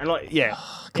 And like, yeah,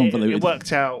 Convoluted. it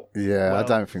worked out. Yeah, I well.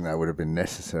 don't think that would have been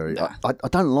necessary. I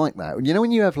don't like that. You know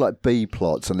when you have like B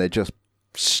plots and they're just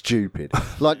stupid.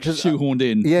 Like just Shoehorned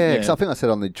in. Yeah, because I think I said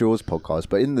on the Jaws podcast,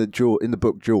 but in the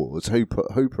book Jaws,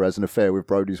 Hooper has an affair with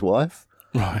Brody's wife.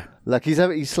 Right. Like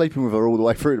he's sleeping with her all the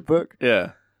way through the book.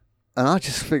 Yeah. And I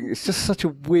just think it's just such a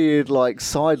weird, like,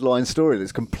 sideline story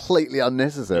that's completely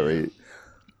unnecessary.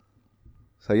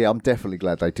 So yeah, I'm definitely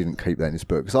glad they didn't keep that in this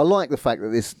book because I like the fact that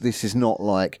this is not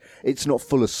like it's not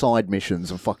full of side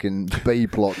missions and fucking B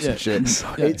plots and shit.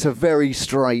 It's a very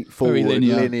straightforward, Very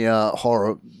linear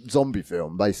horror zombie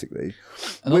film, basically.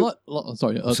 And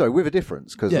Sorry, with a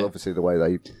difference because obviously the way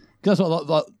they. That's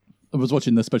what I was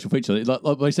watching the special feature.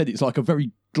 Like they said, it's like a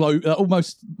very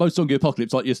almost most zombie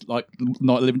apocalypse, like just like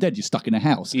Night of the Living Dead. You're stuck in a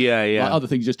house. Yeah. Like other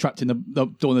things, just trapped in the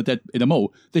Dawn of the Dead in a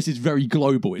mall. This is very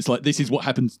global. It's like this is what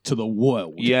happens to the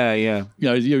world. Yeah. You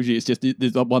know, usually it's just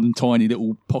there's like one tiny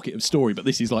little pocket of story, but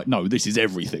this is like no, this is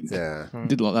everything. Yeah.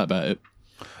 Did like that about it.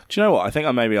 Do you know what? I think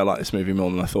I like this movie more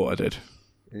than I thought I did.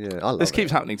 Yeah, I love this it.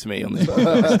 keeps happening to me on this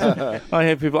podcast.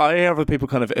 I hear other people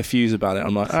kind of effuse about it.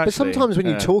 I'm like, actually, but sometimes when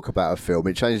you talk about a film,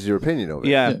 it changes your opinion of it.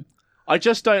 Yeah. I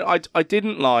just don't. I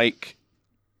didn't like.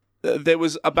 There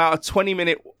was about a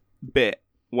 20-minute bit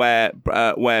where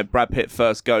Brad Pitt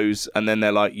first goes, and then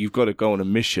they're like, "You've got to go on a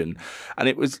mission," and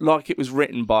it was like it was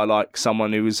written by like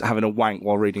someone who was having a wank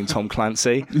while reading Tom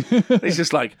Clancy. It's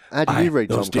just like, how do you read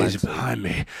those Tom days Clancy? are behind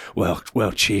me.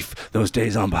 Well, Chief, those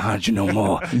days aren't behind you no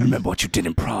more. Remember what you did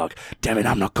in Prague? Damn it,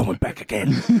 I'm not going back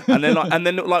again. and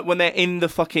then when they're in the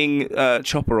fucking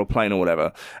chopper or plane or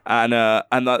whatever, and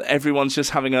everyone's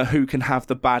just having a who can have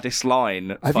the baddest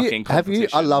line fucking competition.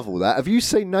 I love all that. Have you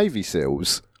seen Navy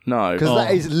SEALs? No, because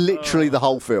that is literally the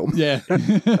whole film. Yeah,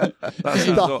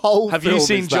 the whole. Have film you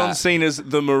seen is John that. Cena's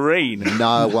The Marine? No,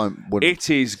 I won't. It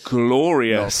is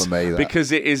glorious. Not for me, that.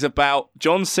 Because it is about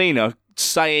John Cena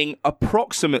saying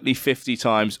approximately 50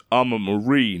 times, "I'm a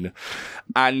Marine,"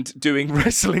 and doing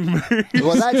wrestling moves.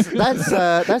 Well, that's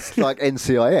like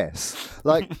NCIS.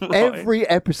 Like every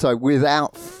episode,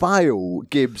 without fail,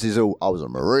 Gibbs is all. I was a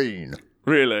Marine.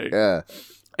 Really? Yeah.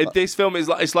 This film is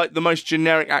like it's like the most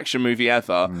generic action movie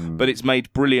ever, but it's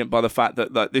made brilliant by the fact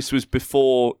that this was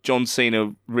before John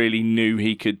Cena really knew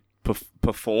he could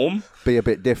perform. Be a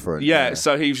bit different. Yeah,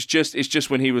 so it's just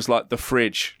when he was like the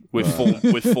fridge with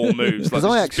four moves,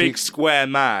 like this big square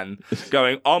man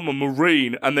going, "I'm a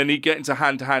Marine," and then he'd get into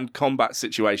hand-to-hand combat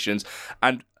situations,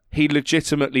 and he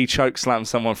legitimately chokeslammed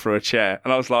someone through a chair,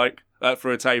 and I was like,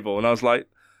 through a table, and I was like,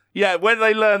 yeah, where did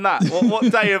they learn that?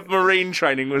 What day of Marine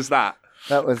training was that?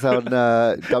 That was on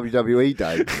WWE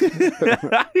Day.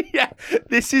 Yeah,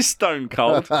 this is Stone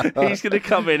Cold. He's going to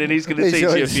come in and he's going to teach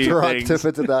you a few things.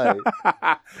 For today.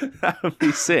 That would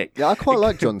be sick. Yeah, I quite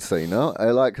like John Cena.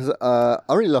 Because I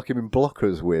really like him in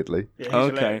Blockers. Weirdly,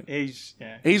 Okay.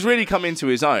 He's really come into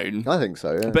his own. I think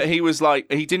so. Yeah. But he was like,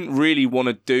 he didn't really want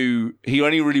to do. He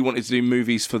only really wanted to do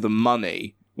movies for the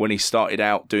money when he started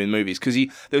out doing movies because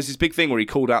there was this big thing where he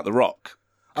called out The Rock.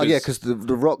 Oh yeah, because the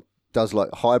Rock does like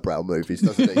highbrow movies,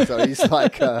 doesn't he? So he's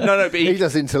like no, but he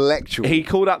does intellectual. He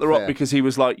called out The Rock because he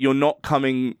was like, you're not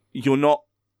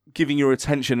giving your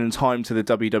attention and time to the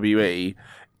WWE.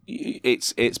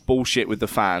 It's bullshit with the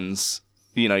fans.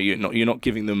 You know, you're not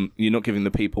giving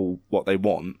the people what they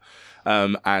want,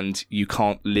 and you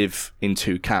can't live in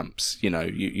two camps. You know,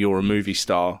 you're a movie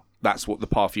star. That's what the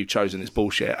path you've chosen is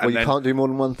bullshit. And you can't do more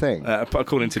than one thing,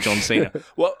 according to John Cena.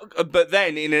 Well, but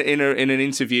then in an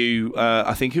interview,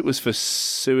 I think it was for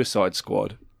Suicide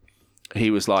Squad, he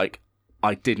was like,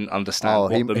 "I didn't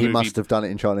understand." He must have done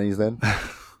it in Chinese then.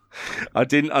 I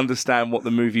didn't understand what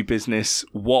the movie business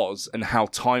was and how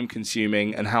time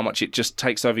consuming and how much it just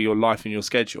takes over your life and your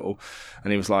schedule.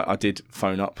 And he was like, I did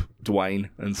phone up Dwayne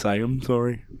and say, I'm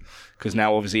sorry. Because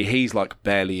now obviously he's like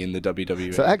barely in the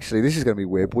WWE. So actually, this is going to be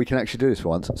weird, but we can actually do this for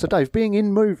once. So Dave, being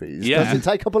in movies, does it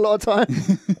take up a lot of time?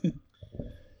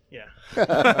 Yeah.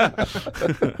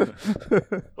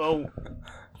 Well,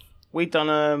 we've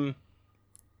done,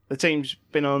 the team's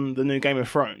been on the new Game of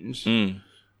Thrones, and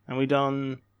we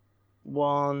done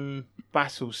one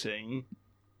battle scene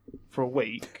for a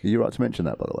week. Are you right to mention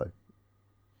that, by the way?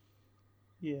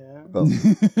 Yeah.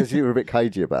 Because you were a bit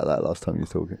cagey about that last time you were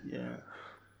talking. Yeah.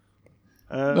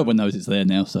 Everyone knows it's there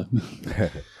now, so.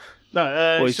 No,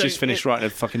 well, he's just finished writing a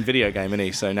fucking video game, isn't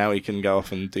he? So now he can go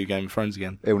off and do Game of Thrones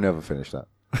again. He'll never finish that.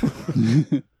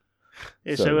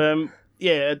 Yeah, so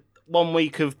 1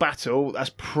 week of battle,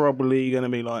 that's probably going to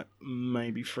be like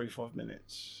maybe 3-5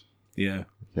 minutes. Yeah.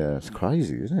 Yeah, it's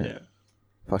crazy, isn't it?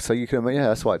 Yeah. So you can,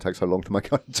 that's why it takes so long to make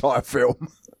an entire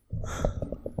film.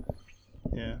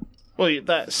 Yeah. Well,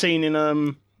 that scene in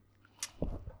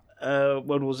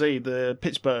World War Z, the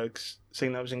Pittsburgh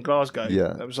scene that was in Glasgow,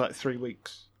 that was like 3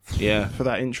 weeks. Yeah. For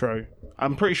that intro.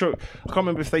 I'm pretty sure. I can't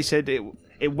remember if they said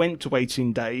it went to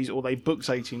 18 days or they booked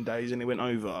 18 days and it went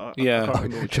over. Yeah. I can't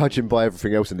remember which. Judging by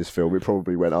everything else in this film, it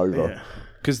probably went over. Yeah.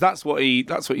 Because that's what he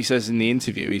says in the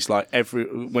interview. He's like,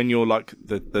 when you're like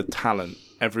the talent,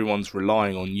 everyone's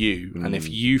relying on you, and if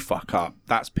you fuck up,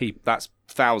 that's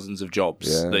thousands of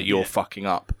jobs that you're fucking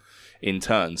up in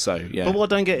turn. So yeah. But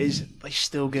what I don't get is they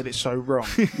still get it so wrong.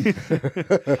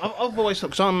 I've always thought,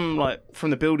 because I'm like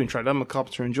from the building trade, I'm a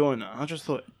carpenter and joiner. I just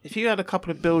thought if you had a couple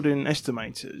of building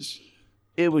estimators,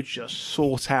 it would just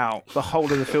sort out the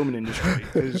whole of the filming industry.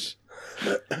 Because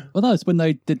Well, no, it's when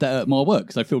they did that at my work,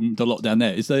 because I filmed a lot down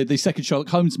there. It's the second Sherlock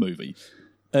Holmes movie.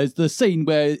 There's the scene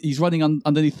where he's running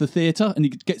underneath the theatre and he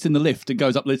gets in the lift and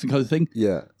goes up the lift and kind of thing.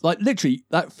 Yeah. Like, literally,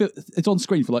 it's on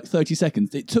screen for like 30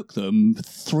 seconds. It took them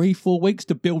 3-4 weeks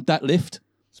to build that lift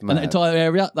and that entire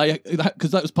area.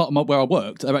 Because that was part of where I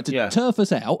worked. They had to turf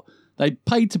us out. They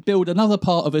paid to build another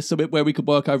part of us where we could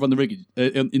work over on the rig,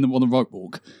 on the rope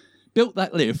walk. Built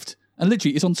that lift. And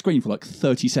literally, it's on screen for like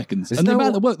 30 seconds. The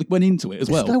amount of work that went into it as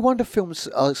well. No wonder films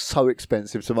are so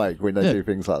expensive to make when they do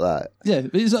things like that. Yeah,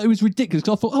 it was ridiculous.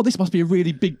 Cause I thought, this must be a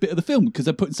really big bit of the film because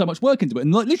they're putting so much work into it.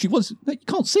 And like, literally, you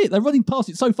can't see it. They're running past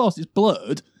it so fast, it's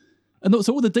blurred. And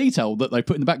so all the detail that they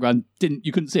put in the background,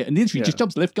 you couldn't see it. And literally just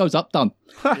jumps the lift, goes up, done.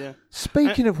 yeah.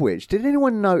 Speaking of which, did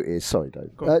anyone notice? Sorry,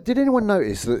 Dave. Did anyone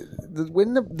notice that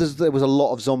when there was a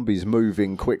lot of zombies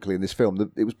moving quickly in this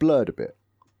film, it was blurred a bit?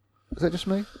 Is that just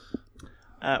me?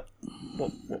 At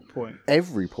what point?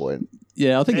 Every point.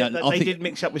 Yeah, I think They did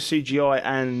mix up with CGI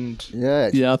and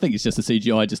Yeah, I think it's just the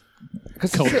CGI just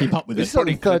can't keep up with it. It's not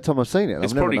the third time I've seen it.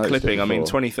 It's probably clipping. I mean,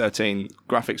 2013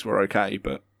 graphics were okay,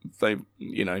 but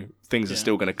things are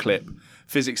still going to clip.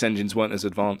 Physics engines weren't as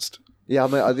advanced. Yeah, I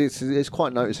mean, it's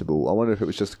quite noticeable. I wonder if it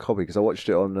was just a copy because I watched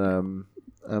it on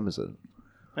Amazon.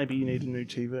 maybe you need a new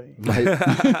TV.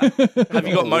 Have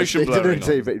you got motion blurring on?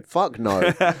 TV? Fuck no.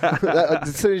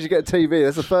 As soon as you get a TV,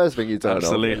 that's the first thing you turn on.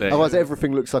 Absolutely. Otherwise,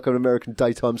 everything looks like an American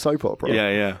daytime soap opera.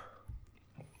 Yeah.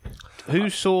 Who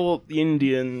saw the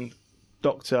Indian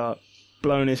doctor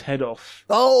blowing his head off?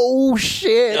 Oh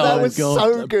shit! That was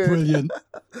so good. Brilliant.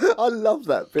 I love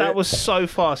that bit. That was so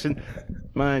fast. And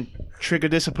man, trigger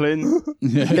discipline.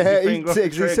 Yeah, he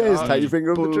says, take your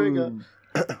finger off the Boom.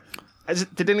 trigger.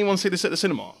 Did anyone see this at the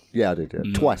cinema? Yeah, I did.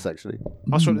 Yeah. Twice actually.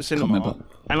 I saw it at the cinema, remember.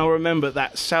 and I remember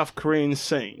that South Korean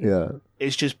scene. Yeah.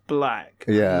 It's just black.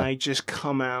 Yeah. And they just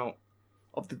come out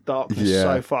of the darkness Yeah.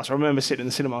 so fast. I remember sitting in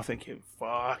the cinema thinking,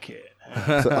 "Fuck it."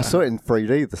 So I saw it in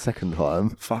 3D the second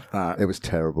time. Fuck that. It was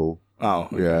terrible. Oh.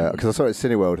 Yeah, because I saw it at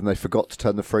Cineworld and they forgot to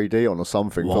turn the 3D on or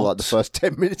something for like the first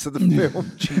 10 minutes of the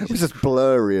film. It was just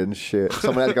blurry and shit.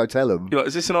 Someone had to go tell him. You're like,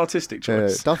 is this an artistic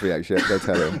choice? Duffy actually had to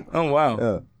go tell him. Oh, wow.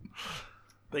 Yeah.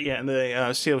 But yeah, and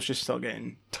the seals just start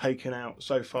getting taken out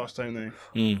so fast, don't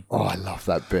they? Oh, I love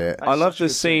that bit. I love the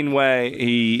scene where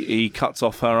he cuts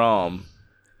off her arm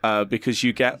because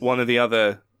you get one of the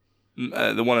other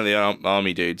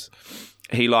army dudes.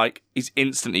 He's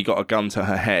instantly got a gun to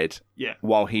her head. Yeah.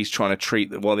 While he's trying to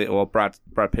treat while Brad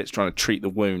Pitt's trying to treat the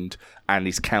wound, and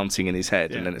he's counting in his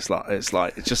head, and then it's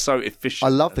just so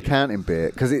efficient. I love the counting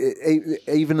bit because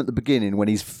even at the beginning when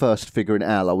he's first figuring it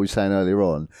out, like we were saying earlier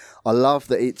on, I love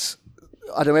that it's.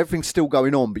 I don't know, everything's still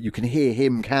going on, but you can hear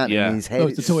him counting in his head. Oh,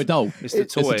 it's the toy doll. It's the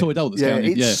toy. It's the toy doll that's Yeah,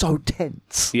 counting. it's so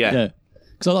tense. Yeah.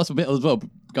 Because I like a bit as well,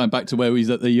 going back to where he's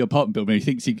at the apartment building, he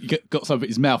thinks he got something in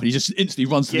his mouth and he just instantly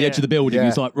runs to the edge of the building. Yeah.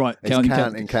 He's like, right, It's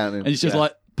counting. counting. And it's just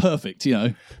like, perfect,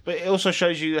 But it also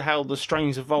shows you how the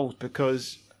strains evolved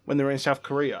because when they were in South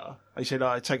Korea, they said,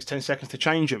 it takes 10 seconds to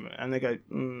change them. And they go,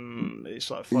 it's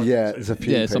like 5 Yeah, minutes. there's a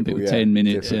few some people 10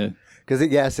 minutes,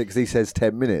 Because he says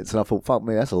 10 minutes, and I thought, fuck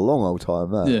me, that's a long old time,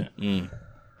 that. Yeah.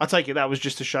 I take it that was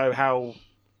just to show how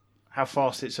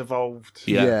fast it's evolved.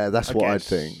 Yeah, that's what I guess.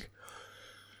 think.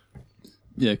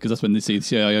 Yeah, because that's when they see the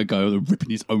CIA guy ripping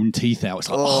his own teeth out. It's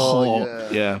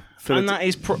like, Yeah. And that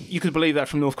is, you could believe that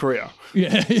from North Korea.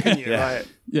 yeah. Yeah. Right?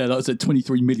 Yeah, like I said,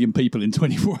 23 million people in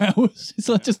 24 hours. It's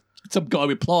like just some guy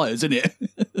with pliers, isn't it?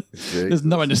 There's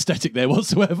no anaesthetic there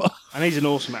whatsoever. And he's an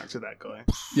awesome actor, that guy.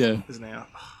 Yeah. Isn't he?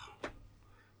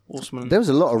 Awesome. There was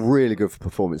a lot of really good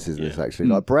performances in this, actually.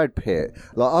 Like Brad Pitt.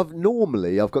 Like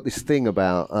I've got this thing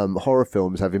about horror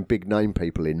films having big name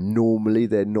people in. Normally,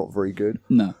 they're not very good,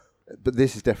 No. but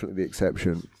this is definitely the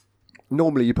exception.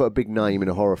 Normally, you put a big name in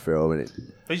a horror film, and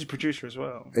He's a producer as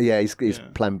well. he's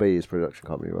Plan B, his production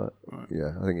company, right?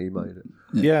 Yeah, I think he made it.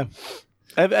 Yeah.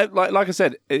 Like I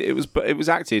said, it was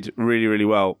acted really, really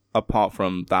well. Apart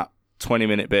from that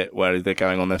 20-minute bit where they're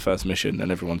going on their first mission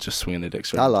and everyone's just swinging their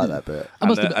dicks I around. like that bit.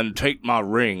 And take my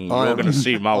ring. You're going to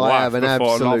see my I wife am an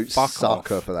before not absolute fuck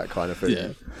sucker off. for that kind of thing. Yeah.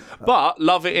 But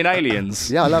love it in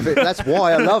Aliens. Yeah, I love it. That's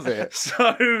why I love it.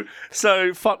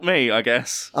 So fuck me, I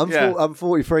guess. I'm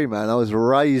 43, man. I was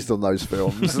raised on those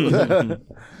films.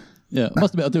 Yeah, I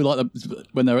must admit, I do like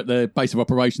when they're at their base of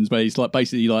operations where he's like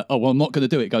basically like, oh, well, I'm not going to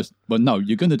do it. He goes, well, no,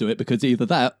 you're going to do it because either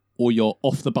that or you're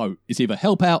off the boat. It's either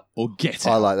help out or get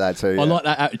out. I like that too. Yeah. I like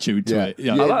that attitude to it.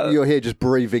 Yeah. You're here just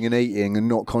breathing and eating and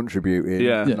not contributing.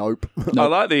 Yeah. Nope. I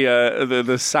like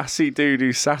the sassy dude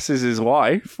who sasses his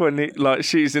wife when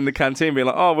she's in the canteen being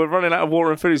like, oh, we're running out of water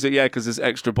and food. He's like, yeah, because there's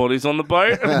extra bodies on the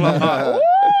boat. And I'm like,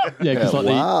 Yeah, because like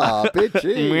wow, bitchy.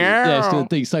 it's the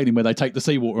desailing where they take the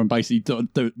seawater and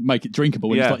basically make it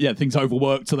drinkable. And Yeah. it's like, things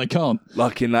overworked so they can't.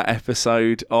 like in that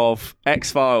episode of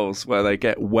X-Files where they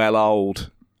get well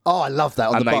old Oh, I love that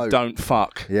on and the they boat. don't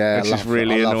fuck. Yeah, which I is love that.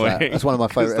 really I love annoying. that. That's one of my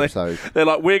 'Cause favourite episodes. They're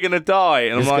like, we're going to die.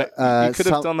 And I'm It's like, got, you could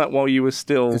have done that while you were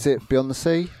still... Is it Beyond the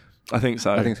Sea? I think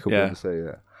so. I think it's called yeah. Beyond the Sea,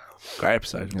 yeah. Great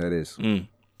episode. Yeah, it is.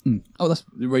 Oh, that's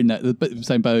reading that. The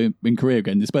same boat in Korea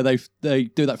again. It's where they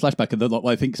do that flashback of the like,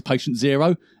 I think it's patient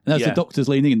zero, and as Yeah. the doctor's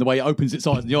leaning, and the way it opens its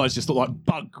eyes, and the eyes just look like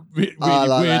bug, really I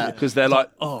like weird. that. Because they're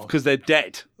because they're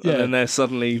dead. Yeah. And then they're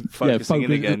suddenly focusing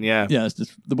in again. Yeah. yeah. It's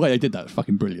just, the way they did that was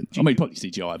fucking brilliant. I mean, probably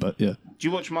CGI, but yeah, Do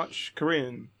you watch much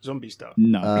Korean zombie stuff?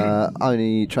 no.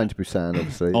 Only Train to Busan,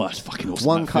 obviously. Oh, that's fucking awesome.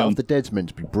 One that Cut film. of the Dead's meant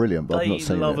to be brilliant, but I've They not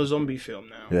seen love it. a zombie film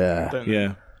now. Yeah. don't they?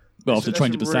 Yeah. Well, after That's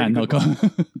Train to a really Busan, I good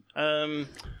can't.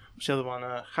 What's the other one?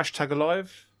 Hashtag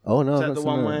Alive. Oh, no. Is I've that not the seen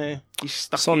one that. where he's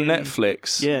stuck It's on in...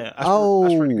 Netflix. Yeah. That's, Oh.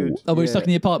 that's really good. Oh, we're Yeah. stuck in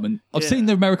the apartment. I've Yeah. seen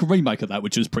the American remake of that,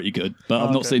 which was pretty good, but I've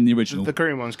not Okay. seen the original. The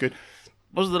Korean one's good.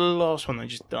 What was the last one they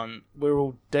just done? We're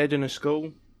all dead in a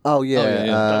school. Oh, yeah. yeah,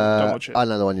 yeah. Don't watch it. I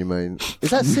know the one you mean. Is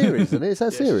that series, isn't it? Is that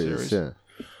it's a series? series.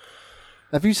 Yeah.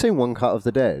 Have you seen One Cut of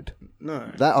the Dead?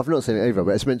 No. That I've not seen it either,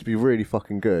 but it's meant to be really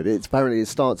fucking good. It's apparently it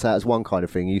starts out as one kind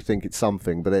of thing. You think it's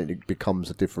something, but then it becomes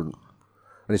a different,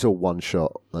 and it's all one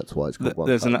shot. That's why it's called One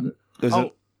There's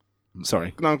Cut.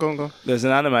 sorry. No, go on. There's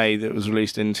an anime that was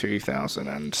released in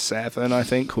 2007, I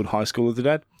think, called High School of the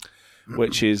Dead,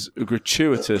 which is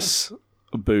gratuitous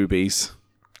boobies,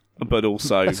 but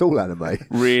also That's all anime.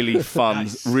 really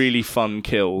fun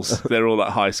kills. They're all like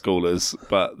high schoolers,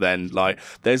 but then like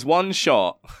there's one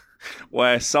shot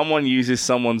where someone uses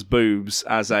someone's boobs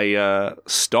as a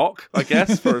stock, I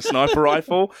guess, for a sniper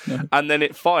rifle, and then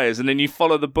it fires, and then you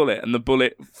follow the bullet, and the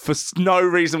bullet, for no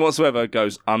reason whatsoever,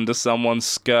 goes under someone's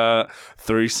skirt,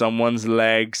 through someone's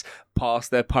legs, past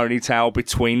their ponytail,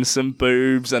 between some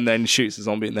boobs, and then shoots a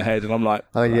zombie in the head. And I'm like,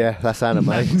 Oh yeah, that's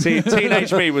anime.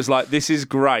 teenage me was like, this is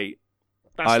great.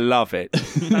 I love it.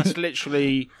 That's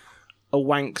literally a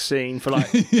wank scene for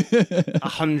like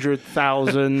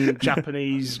 100,000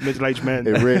 Japanese middle-aged men.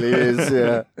 It really is,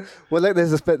 yeah. Well, like,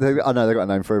 there's I know they've got a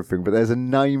name for everything, but there's a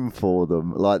name for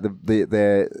them. Like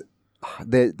they're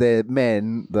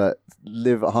men that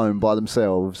live at home by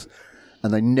themselves,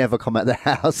 and they never come out of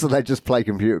their house, so they just play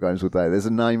computer games all day. There's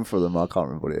a name for them. I can't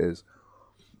remember what it is.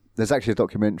 There's actually a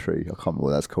documentary. I can't remember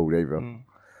what that's called either,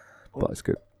 but it's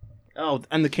good. Oh,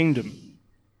 and The Kingdom.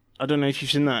 I don't know if you've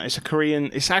seen that. It's a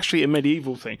Korean... It's actually a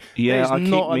medieval thing. Yeah, There's I keep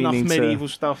not enough meaning to- medieval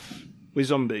stuff with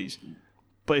zombies,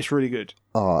 but it's really good.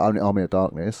 Oh, Army of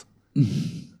Darkness.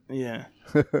 Yeah.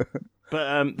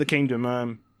 But The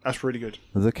Kingdom, that's really good.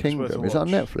 The worth Kingdom. a Is that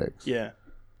on watch. Netflix? Yeah.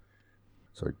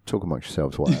 Sorry, talk amongst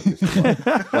yourselves while I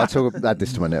add this add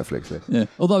this to my Netflix list. Yeah.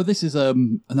 Although this is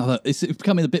another, it's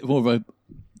becoming a bit more of a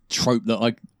trope that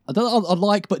I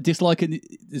like but dislike at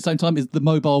the same time, is the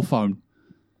mobile phone.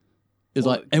 It's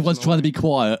like everyone's trying to be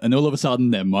quiet, and all of a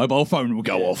sudden their mobile phone will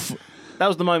go off. That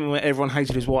was the moment where everyone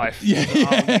hated his wife. Yeah.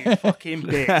 Oh, you fucking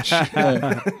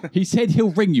bitch. He said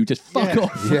he'll ring you, just fuck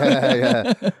off.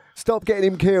 Yeah. Stop getting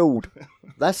him killed.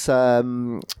 That's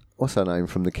what's her name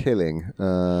from The Killing?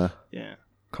 Yeah.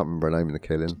 Can't remember her name in The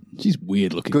Killing. She's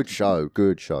weird looking. Good show.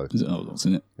 Is it? Oh, I've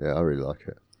seen it. Yeah, I really like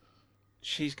it.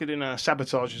 She's good in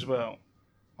Sabotage as well.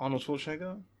 Arnold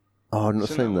Schwarzenegger. Oh, I've not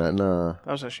Seen seen that that. No,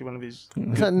 That was actually one of his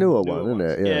is that a newer one, isn't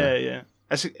ones. it? Yeah. Yeah.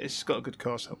 It's got a good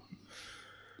cast.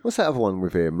 What's that other one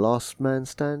with him? Last Man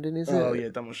Standing, is it? Oh yeah,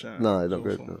 don't watch that. No, It's not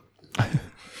good. awful.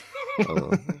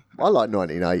 No. I like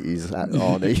 1980s at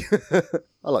Arnie.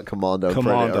 I like Commando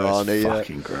Predator Arnie. is Yeah.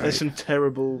 fucking great. There's some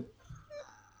terrible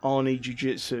Arnie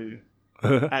jiu-jitsu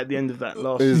at the end of that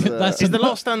last. Is, That's Is the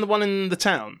last stand the one in the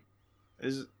town?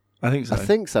 Is I think so. I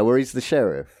think so. Where he's the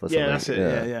sheriff. Or yeah, something.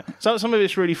 that's it. Yeah. So some of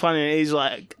it's really funny. It is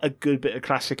like a good bit of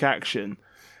classic action,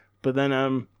 but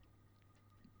then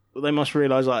they must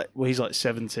realise like, well, he's like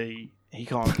 70. He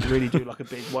can't really do like a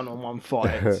big one-on-one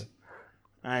fight.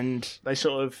 and they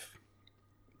sort of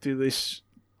do this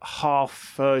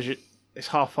half-assed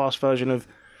version of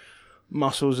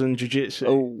muscles and jiu-jitsu.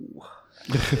 Oh,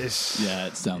 Yeah,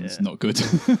 it sounds not good.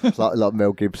 it's like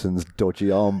Mel Gibson's dodgy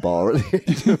armbar at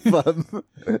the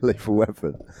end of Lethal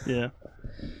Weapon. Yeah.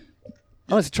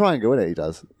 Oh, it's a triangle, isn't it? He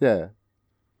does. Yeah.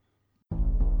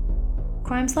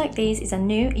 Crimes Like These is a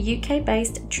new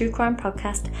UK-based true crime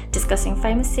podcast discussing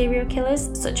famous serial killers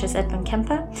such as Edmund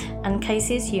Kemper and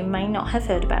cases you may not have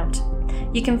heard about.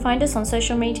 You can find us on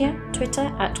social media, Twitter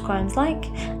 @CrimesLike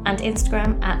and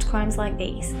Instagram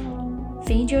 @CrimesLikeThese.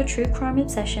 Feed your true crime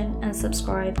obsession and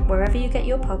subscribe wherever you get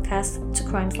your podcasts to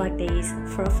Crimes Like These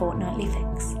for a fortnightly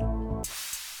fix.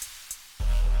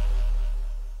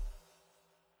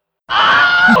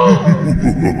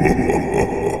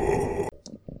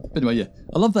 Anyway, yeah,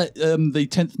 I love that the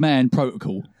 10th Man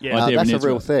Protocol. Yeah. idea That's in a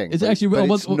real Israel. thing. Is it actually but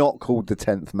real? it's not called the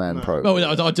 10th Man Protocol.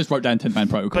 Oh, I just wrote down 10th Man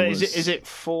Protocol. But is it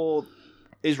for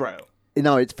Israel?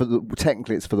 No, it's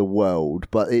technically it's for the world,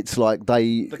 but it's like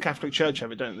The Catholic Church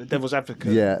have it, don't they? The Devil's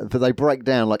Advocate. yeah, but they break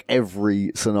down like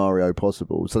every scenario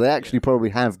possible. So they actually probably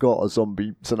have got a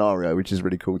zombie scenario, which is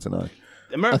really cool to know.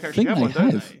 America I actually think have they one,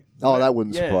 don't have. they? Oh, that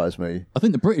wouldn't Yeah. surprise me. I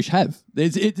think the British have. I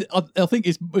think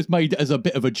it was made as a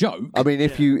bit of a joke. I mean,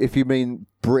 if you mean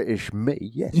British me,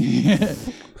 yes.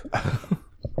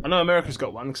 I know America's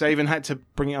got one because they even had to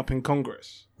bring it up in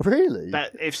Congress. Really?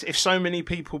 That if so many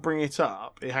people bring it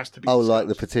up, it has to be. Oh, like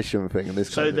the discussed. petition thing and this.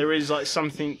 So kind of there is like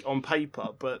something on paper,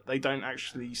 but they don't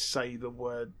actually say the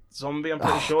word zombie. I'm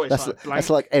pretty sure it's like blank. that's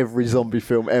like every zombie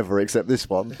film ever except this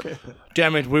one.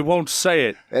 Damn it, we won't say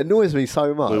it. It annoys me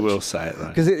so much. We will say it though.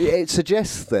 Because it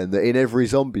suggests then that in every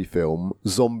zombie films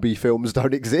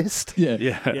don't exist. Yeah.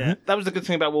 Yeah, that was the good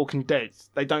thing about Walking Dead.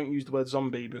 They don't use the word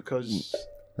zombie because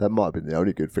That might have been the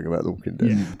only good thing about The Walking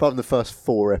Dead. Apart from the first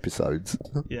 4 episodes.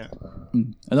 yeah,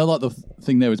 And I like the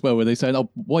thing there as well where they say, "Oh,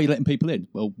 why are you letting people in?"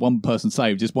 Well, one person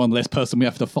saved, just one less person we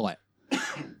have to fight,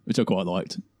 which I quite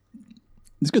liked.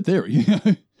 It's a good theory.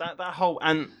 that whole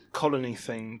ant colony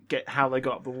thing, how they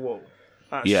got up the wall.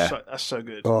 That's that's so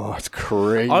good. Oh, it's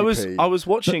creepy. I was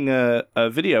watching a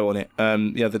video on it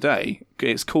the other day.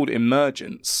 It's called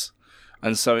Emergence,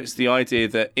 and so it's the idea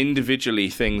that individually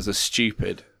things are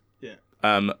stupid.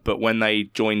 But when they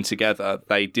join together,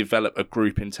 they develop a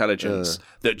group intelligence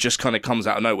that just kind of comes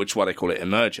out of nowhere, which is why they call it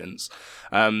emergence.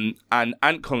 And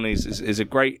ant colonies is a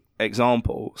great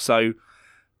example. So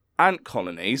ant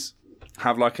colonies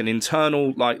have like an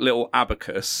internal like little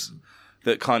abacus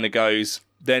that kind of goes,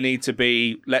 there need to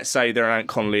be, let's say they're an ant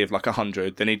colony of like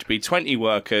 100, there need to be 20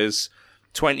 workers,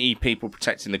 20 people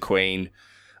protecting the queen,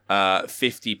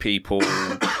 50 people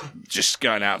just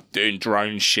going out doing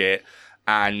drone shit,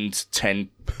 and 10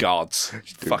 guards,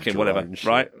 fucking whatever, shit.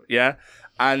 right? Yeah.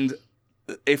 And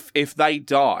if they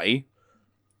die,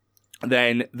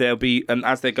 then there'll be, and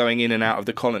as they're going in and out of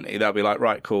the colony, they'll be like,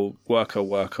 right, cool, worker,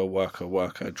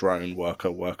 drone,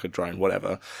 worker, drone,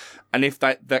 whatever. And if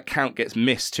that count gets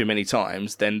missed too many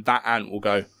times, then that ant will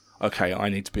go, okay, I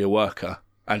need to be a worker.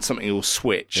 And something will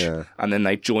switch, and then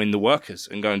they join the workers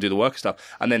and go and do the worker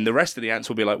stuff. And then the rest of the ants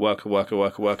will be like worker.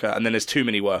 And then there's too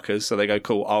many workers, so they go,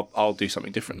 cool, I'll do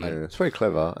something different then. Yeah, it's very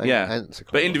clever. Ants are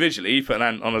clever. But individually, you put an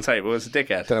ant on a table, it's a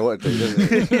dickhead. Don't know what to do,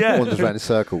 does it? Yeah. Wanders around in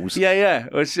circles. Yeah.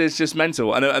 It's just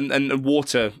mental. And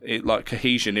water, like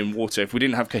cohesion in water. If we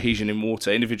didn't have cohesion in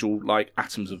water, individual like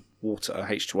atoms of water,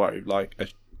 H2O, like are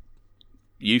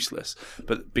useless.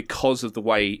 But because of the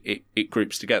way it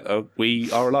groups together,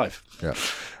 we are alive. Yeah.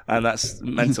 And that's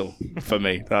mental for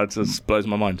me. That just blows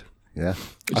my mind. Yeah.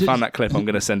 I found that clip. I'm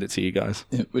going to send it to you guys.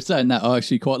 Yeah, we're saying that I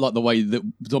actually quite like the way that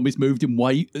zombies moved in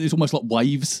waves. It's almost like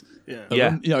waves.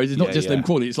 Yeah. You know, it's not just them yeah.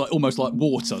 crawling. It's like almost like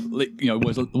water. You know, where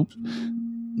it's like, oops.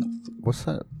 What's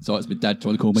that? Sorry, it's my dad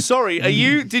trying to call me. Sorry,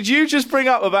 did you just bring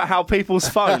up about how people's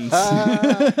phones? No,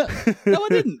 I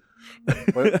didn't.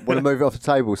 Want to move it off the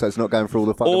table so it's not going through all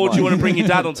the fucking Or do you mics? want to bring your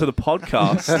dad onto the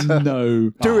podcast? No.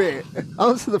 Do it.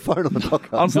 Answer the phone on the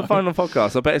podcast. Answer the phone on the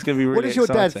podcast. I bet it's going to be really What does your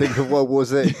dad exciting. think of World War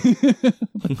Z?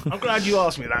 I'm glad you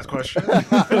asked me that question.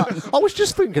 I was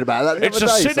just thinking about that the It's a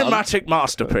other day, son. cinematic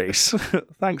masterpiece.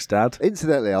 Thanks, Dad.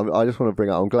 Incidentally, I just want to bring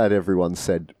up, I'm glad everyone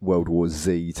said World War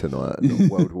Z tonight,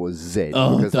 not World War Z,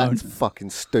 Oh, because don't. that's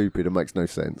fucking stupid and makes no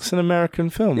sense. It's an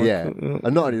American film. Yeah. And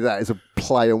not only that, it's a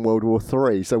play on World War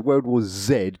 3, so World War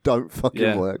Z don't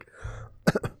fucking work.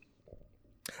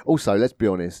 Also, let's be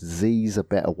honest, Z's a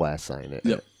better way of saying it.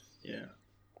 Yep.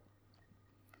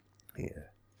 Yeah.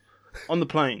 On the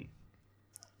plane.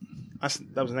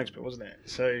 That was the next bit, wasn't it?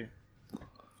 So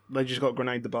they just got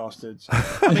grenade the bastards.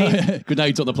 I mean,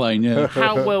 Grenades on the plane, yeah.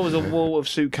 how well is a wall of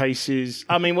suitcases?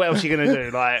 I mean, what else are you going to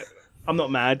do? Like, I'm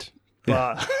not mad,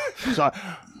 But it's like,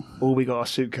 all we got are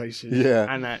suitcases.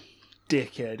 Yeah. And that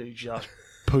dickhead who just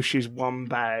pushes one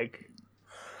bag.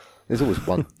 There's always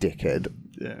one dickhead.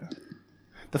 Yeah.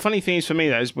 The funny thing is for me,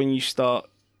 though, is when you start,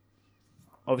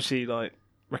 obviously, like,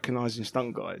 recognising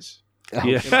stunt guys. Oh,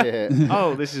 Yeah. shit.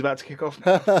 Oh, this is about to kick off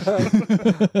now.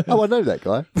 Oh, I know that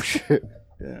guy.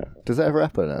 Yeah. Does that ever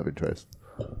happen out of interest?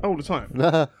 All the time.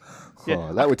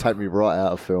 Oh, that would take me right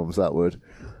out of films, that would.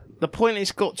 The point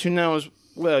it's got to now as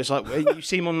well is like where you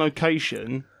see them on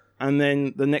location, and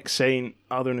then the next scene,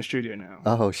 they're in a studio now.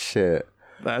 Oh, shit.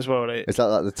 That as well. It's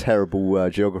like the terrible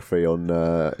geography on,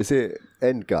 is it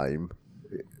Endgame?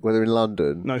 Where they're in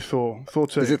London? No, Thor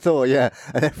 2. Is it Thor? Yeah.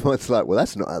 And everyone's like, well,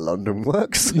 that's not how London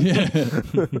works. Yeah.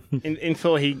 In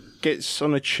Thor, he gets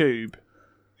on a tube.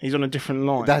 He's on a different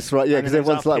line. That's right, yeah, And because then ends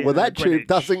everyone's up like, well, in, that tube Greenwich.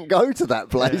 doesn't go to that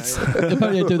place.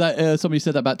 Apparently they do that. Somebody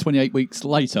said that about 28 weeks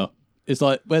later. It's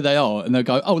like where they are, and they'll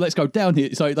go, "Oh, let's go down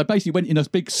here." So they basically went in a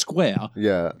big square,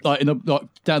 Yeah. like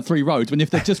down 3 roads. When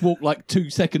if they just walked like 2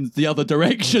 seconds the other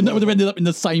direction, they would have ended up in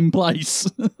the same place.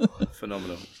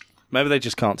 Phenomenal. Maybe they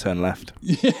just can't turn left. I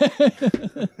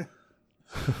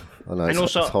know, And it's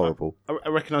also, horrible. I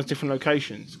recognise different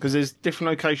locations because there's different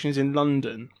locations in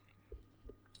London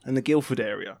and the Guildford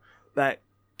area that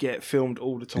get filmed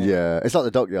all the time. Yeah, it's like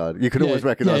the Dockyard. You can always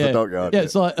recognise the Dockyard. Yeah,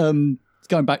 it's like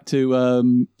going back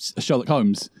to Sherlock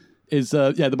Holmes. Is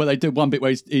where they do one bit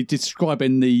where he's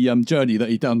describing the journey that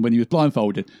he'd done when he was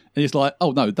blindfolded, and he's like,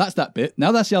 "Oh no, that's that bit.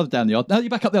 Now that's the other down the yard. Now you're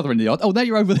back up the other end of the yard. Oh, now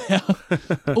you're over there."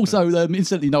 Also,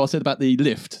 instantly, I said about the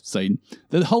lift scene.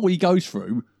 The hole he goes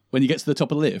through when he gets to the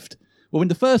top of the lift. Well, in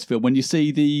the first film, when you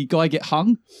see the guy get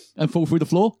hung and fall through the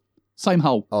floor, same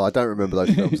hole. Oh, I don't remember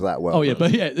those films that well. Oh yeah,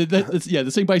 but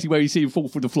the scene basically where you see him fall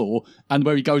through the floor and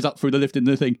where he goes up through the lift in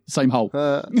the thing, same hole.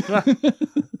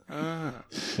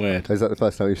 Weird. Is that the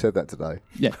first time you said that today?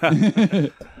 Yeah.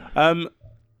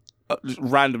 Just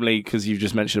randomly, because you've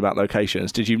just mentioned about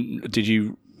locations, did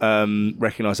you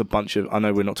recognise a bunch of? I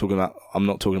know I'm not talking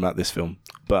about this film,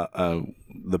 but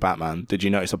the Batman. Did you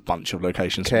notice a bunch of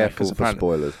locations? Careful for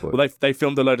spoilers. Boy. Well, they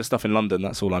filmed a load of stuff in London.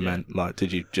 That's all I meant. Like,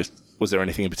 was there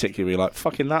anything in particular where you're like,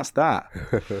 fucking, that's that?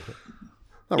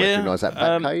 I recognise that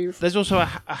Batcave. There's also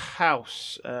a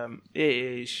house. It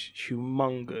is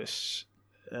humongous.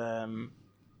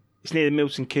 It's near the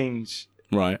Milton Keynes.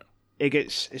 Right.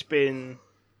 It's been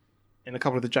in a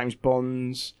couple of the James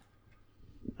Bonds.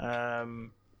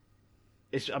 I'm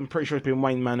pretty sure it's been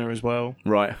Wayne Manor as well.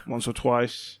 Right. Once or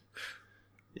twice.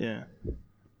 Yeah.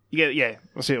 I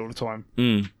see it all the time.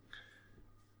 Mm.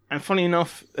 And funny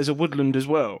enough, there's a woodland as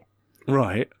well.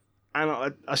 Right.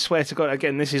 And I swear to God,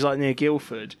 again, this is like near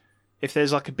Guildford. If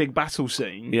there's like a big battle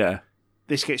scene, Yeah.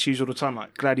 this gets used all the time,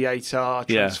 like Gladiator,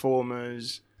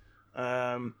 Transformers,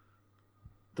 the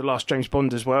last James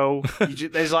Bond as well.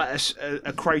 There's like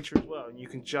a crater as well, and you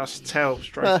can just tell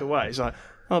straight away. It's like,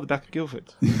 oh, the back of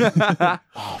Guildford.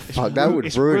 Fuck, that would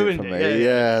it's ruin it ruined for it, me. yeah.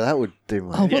 Yeah, that would do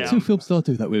my What 2 films did I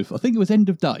do that with? I think it was End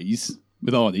of Days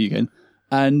with Arnie again,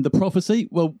 and The Prophecy.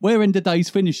 Well, where End of Days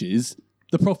finishes,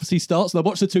 The Prophecy starts, and I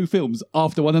watched the 2 films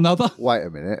after one another. Wait a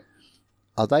minute.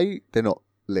 They're not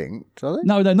linked, are they?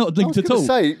 No, they're not linked I was at all. gonna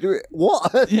say,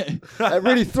 what? Yeah. That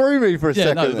really threw me for a Yeah,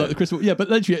 second. no, there. like the crystal. Yeah, but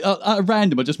literally, at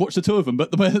random, I just watched the 2 of them.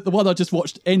 But the one I just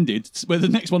watched ended where the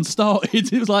next one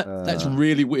started. It was like, that's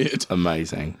really weird.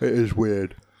 Amazing. It is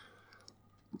weird.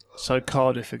 So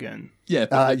Cardiff again.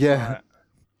 Yeah, Yeah.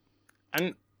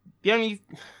 And I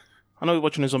know we're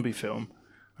watching a zombie film,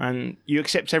 and you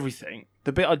accept everything.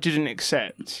 The bit I didn't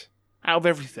accept, out of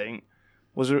everything,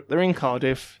 was they're in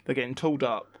Cardiff, they're getting tooled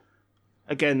up.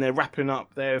 Again, they're wrapping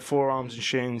up their forearms and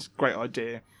shins. Great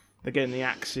idea. They're getting the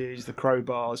axes, the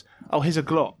crowbars. Oh, here's a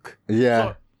Glock.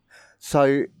 Yeah.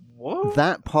 So What?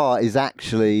 that part is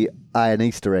actually an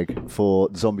Easter egg for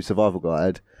Zombie Survival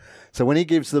Guide. So when he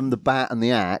gives them the bat and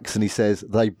the axe and he says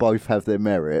they both have their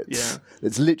merits,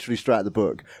 it's literally straight out of the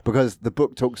book, because the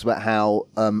book talks about how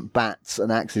bats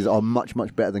and axes are much,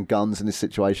 much better than guns in this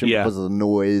situation because of the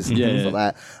noise and things like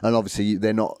that. And obviously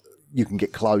they're not... You can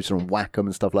get closer and whack them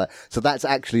and stuff like that. So that's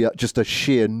actually just a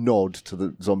sheer nod to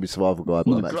the Zombie Survival Guide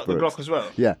by Max The Brooks. Glock as well.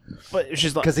 Yeah. But it's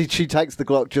just like... Because she takes the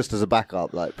Glock just as a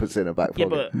backup, like puts it in her back Yeah,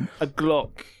 pocket. but a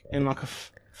Glock in like a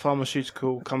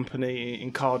pharmaceutical company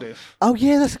in Cardiff. Oh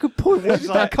yeah, that's a good point. Where did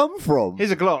that like- come from?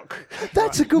 Here's a Glock.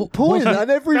 That's a good point. I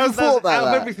never even thought about out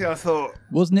of that. everything I thought.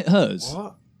 wasn't it hers?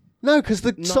 What? No, because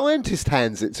the scientist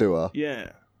hands it to her.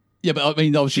 Yeah. Yeah, but I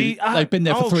mean, obviously, they've been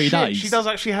there for 3 shit, days. She does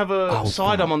actually have a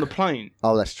sidearm on the plane.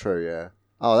 Oh, that's true. Yeah.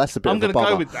 Oh, that's a bit. I'm going to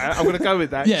go with that. I'm going to go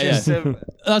with that. Yeah, Just, yeah.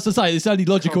 That's to say, it's the only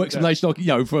logical explanation,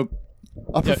 for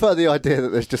I prefer the idea that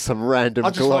there's just some random I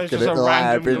just thought Glock it was in it just a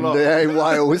lab random in, Glock. in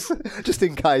Wales, just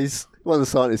in case one of the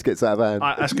scientists gets out of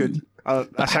hand. That's good.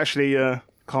 That's actually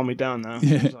calmed me down now.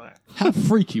 Yeah. I was like, How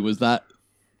freaky was that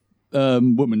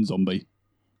woman zombie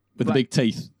with the big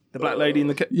teeth? the black lady in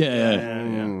the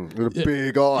Yeah. With the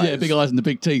big eyes. Yeah, big eyes and the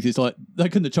big teeth. It's like they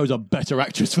couldn't have chose a better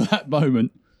actress for that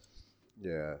moment.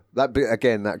 Yeah, that bit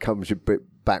again. That comes a bit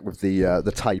back with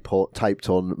the taped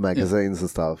on magazines and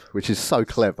stuff, which is so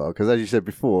clever. Because as you said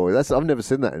before, I've never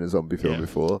seen that in a zombie film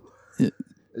before. Yeah.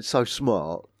 It's so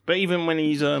smart. But even when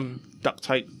he's duct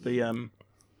taped the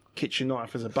kitchen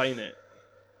knife as a bayonet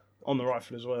on the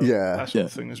rifle as well. Yeah. That sort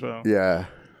of thing as well. Yeah,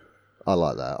 I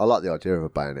like that. I like the idea of a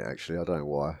bayonet, actually. I don't know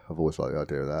why. I've always liked the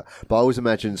idea of that. But I always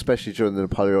imagine, especially during the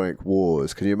Napoleonic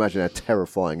Wars, can you imagine how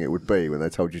terrifying it would be when they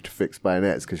told you to fix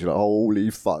bayonets? Because you're like,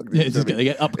 holy fuck. Yeah, it's just going to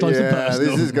get up close and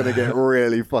personal. This is going to get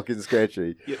really fucking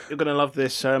sketchy. You're going to love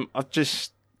this. I've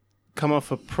just come off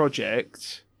a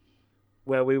project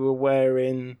where we were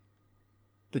wearing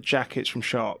the jackets from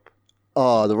Sharp.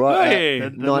 Oh, the Hey!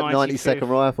 right. The 92nd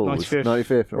rifles.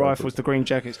 95th rifles, the green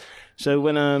jackets. So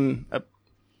when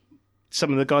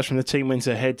some of the guys from the team went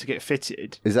ahead to get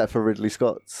fitted. Is that for Ridley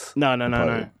Scott's?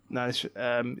 No.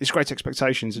 It's Great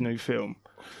Expectations, a new film.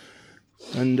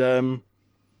 And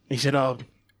he said, "Oh,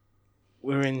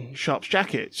 we're in Sharp's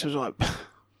jackets." I was like,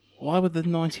 "Why would the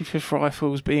 95th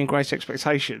Rifles be in Great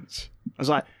Expectations?" I was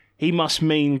like, "He must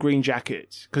mean green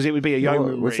jackets because it would be a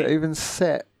yeomanry." Was it even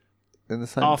set in the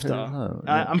same after? period? No,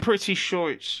 I'm pretty sure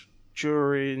it's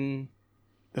during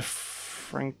the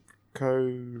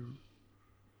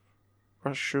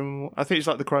Franco-Russian War. I think it's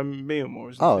like the Crimean War,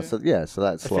 isn't it? So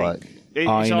that's I like... think. It's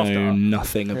I know after.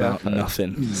 nothing about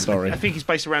nothing. Sorry. I think it's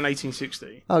based around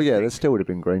 1860. Oh, yeah, there still would have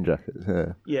been green jackets,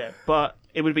 yeah. Yeah, but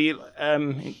it would be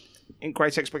in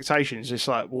Great Expectations. It's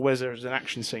like, well, where's there's an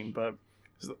action scene, but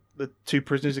the two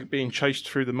prisoners are being chased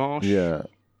through the marsh. Yeah.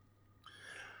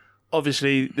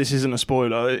 Obviously, this isn't a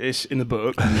spoiler. It's in the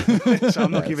book, so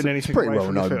I'm not giving anything Pretty away well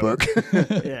from the known film.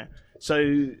 book. Yeah.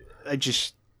 So they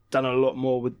just done a lot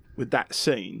more with that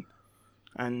scene,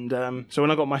 and so when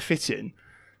I got my fit in,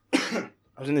 I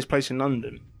was in this place in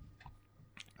London,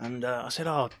 and I said,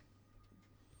 "Oh,"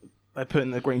 they put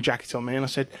in the green jacket on me, and I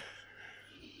said,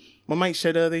 "My mate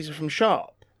said these are from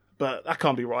Sharp, but that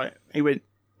can't be right." He went,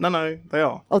 "No, they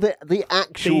are. Oh, the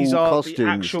actual These are costumes. the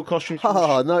actual costumes." From,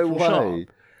 Oh, no from way. Sharp.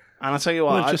 And I tell you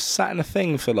what, Well, just sat in a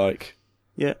thing for like.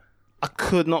 yeah, I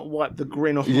could not wipe the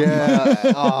grin off my face.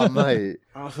 Yeah. Oh, mate.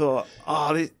 I thought,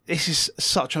 this is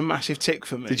such a massive tick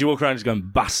for me. Did you walk around just going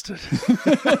bastard?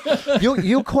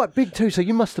 You're quite big too, so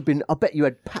you must have been... I bet you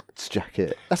had Pat's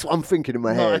jacket. That's what I'm thinking in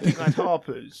my No, I head. think I had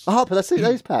Harper's. Harper, that's it.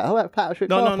 That's Pat. How about Pat?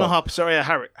 No, not Harper. Sorry,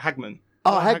 Hagman.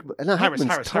 Oh, Harris, Hagman's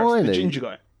Harris, tiny. the ginger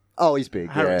guy. Oh, he's big.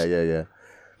 Harris. Yeah.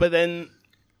 But then,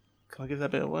 can I give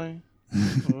that bit away?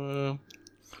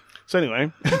 So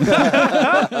anyway,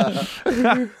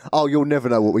 Oh, you'll never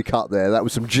know what we cut there. That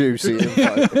was some juicy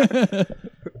info.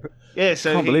 yeah.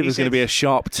 So I can't believe there's going to be a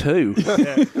Sharp 2.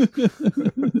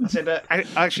 I said, I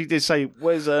actually did say,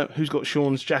 "Where's who's got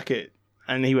Sean's jacket?"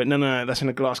 And he went, "No, that's in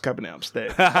a glass cabinet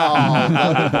upstairs." It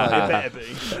better be.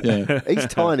 Yeah. He's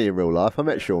tiny in real life. I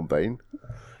met Sean Bean.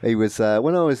 He was,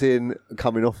 when I was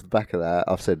coming off the back of that,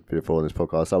 I've said before on this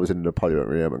podcast, I was in the Napoleonic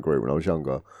Rearmament Group when I was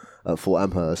younger at Fort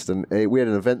Amherst, and we had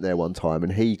an event there one time,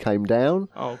 and he came down.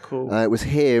 Oh, cool. It was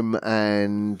him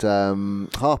and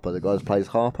Harper, the guy who plays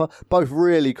Harper. Both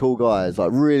really cool guys, like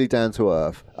really down to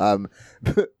earth.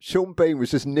 But Sean Bean was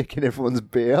just nicking everyone's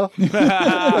beer.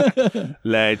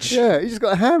 Ledge. Yeah, he just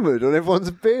got hammered on everyone's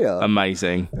beer.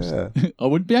 Amazing. I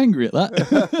wouldn't be angry at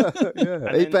that.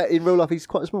 Yeah. But in real life, he's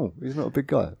quite small. He's not a big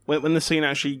guy. When the scene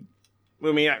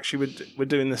when we actually were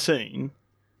doing the scene,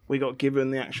 we got given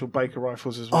the actual Baker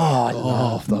rifles as well. Oh, I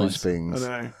love those nice. things.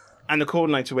 I know. And the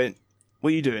coordinator went,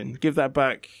 "What are you doing? Give that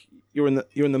back. You're in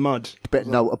the mud." I bet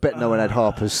no one had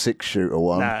Harper's 6-shooter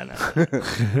one. No.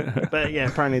 But yeah,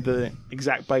 apparently the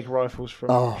exact Baker rifles from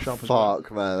Oh, Sharp as well.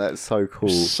 fuck, man. That's so cool.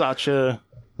 Such a...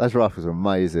 Those rifles are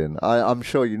amazing. I'm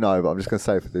sure you know, but I'm just going to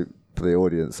say for the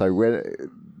audience. So when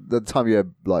the time you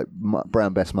had like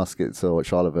Brown Bess muskets or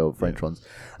Charleville French ones,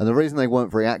 and the reason they weren't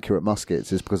very accurate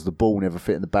muskets is because the ball never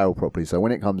fit in the barrel properly. So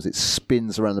when it comes, it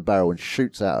spins around the barrel and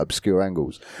shoots out at obscure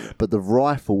angles. But the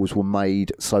rifles were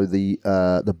made so the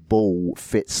ball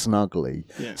fits snugly.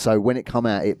 Yeah. So when it come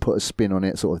out, it put a spin on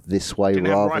it sort of this way Didn't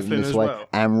it have rather rifling than this as way, well?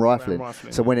 and rifling.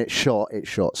 rifling, So yeah. when it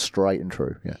shot straight and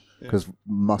true. Yeah. Because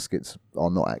muskets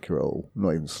are not accurate at all,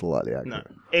 not even slightly accurate.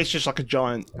 No. It's just like a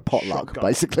giant Potluck, shotgun.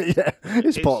 basically. Yeah,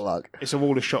 it's potluck. It's a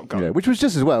Wallace shotgun. Yeah, which was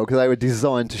just as well because they were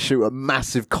designed to shoot at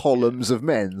massive columns of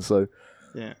men. So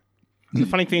Yeah. The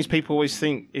funny thing is, people always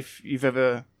think if you've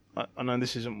ever, I know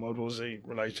this isn't World War Z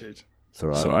related. It's all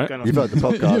right. It's all right. Going off- You've heard the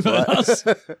podcast,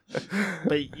 right?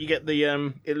 But you get the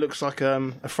it looks like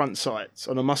a front sight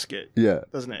on a musket, Yeah.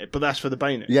 doesn't it? But that's for the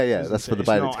bayonet. Yeah, yeah, isn't that's for it? the It's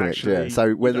bayonet not to connect, actually- yeah.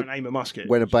 So when you the- don't aim a musket.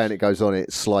 When a bayonet goes on,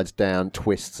 it slides down,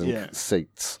 twists, and Yeah.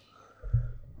 seats.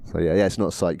 So yeah, it's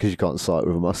not sight because you can't sight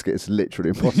with a musket. It's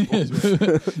literally impossible.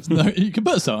 It's you can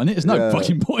put a sight on it. It's no Yeah.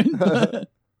 fucking point.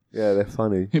 Yeah, they're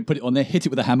funny. You put it on there, hit it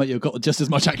with a hammer. You've got just as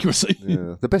much accuracy.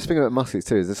 Yeah. The best thing about muskets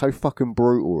too is they're so fucking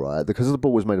brutal, right? Because the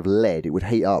ball was made of lead, it would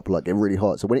heat up, like get really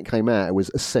hot. So when it came out, it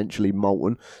was essentially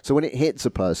molten. So when it hits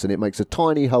a person, it makes a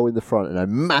tiny hole in the front and a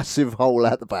massive hole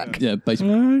out the back. Yeah,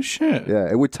 basically. Oh shit! Yeah,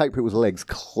 it would take people's legs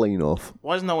clean off.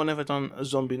 Why has no one ever done a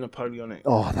zombie Napoleonic?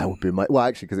 Oh, that would be well,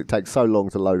 actually, because it takes so long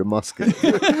to load a musket.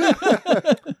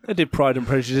 They did Pride and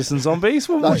Prejudice and zombies.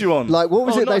 What would you want? Like, what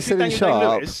was it not they if said in Daniel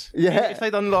Sharp? Day-Lewis. Yeah. If they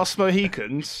done Last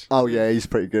Mohicans, Oh yeah, he's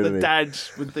pretty good. the Isn't he? dad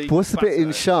with the. What's the bit in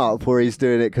batter, Sharp where he's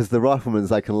doing it because the rifles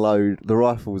they can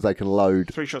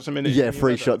load 3 shots a minute. Yeah, You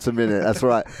 3 know shots a minute. That's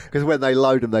right. Because when they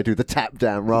load them, they do the tap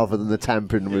down rather than the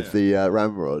tamping with the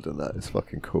ramrod, and that is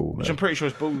fucking cool. Which Man. I'm pretty sure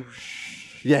is bullshit.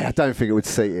 Yeah, I don't think it would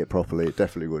seat it properly. It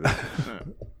definitely wouldn't.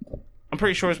 I'm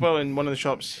pretty sure as well in one of the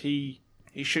shops he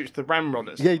shoots the ramrod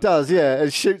at Yeah, he does. Yeah,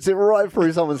 and shoots it right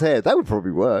through someone's head. That would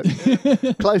probably work.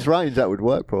 Close range, that would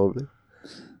work probably.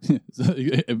 So,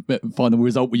 final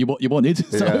result you wanted.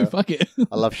 So Yeah. fuck it.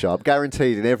 I love Sharp.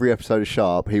 Guaranteed, in every episode of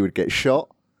Sharp, he would get shot.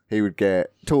 He would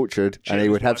get tortured, and he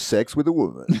on would his have wife. sex with a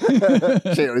woman.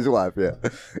 Cheat on his wife, yeah.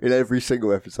 In every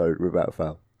single episode, without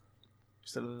fail.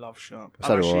 Still love Sharp.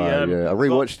 So do I, yeah. I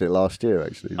rewatched it last year,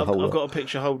 actually. The I've whole lot. got a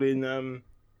picture holding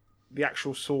the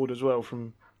actual sword as well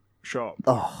from Sharp.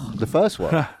 Oh, the first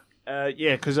one.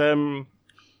 Yeah, because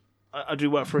I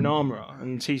do work for an armourer,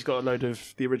 and he's got a load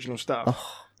of the original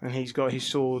stuff. And he's got his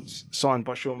swords signed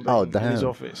by Sean Bean Oh, in his damn.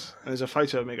 office. And there's a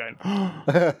photo of me going,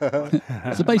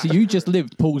 So basically, you just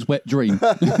lived Paul's wet dream.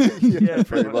 yeah,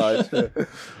 Pretty much.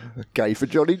 Gay for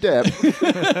Johnny Depp.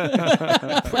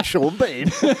 For Sean Bean.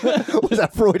 Was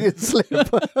that Freudian slip?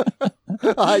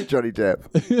 I hate Johnny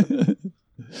Depp.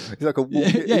 He's like a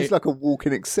walking, Yeah. he's like a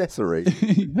walking accessory.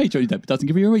 Hey, Johnny Depp doesn't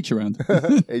give you a reach around.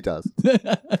 He does.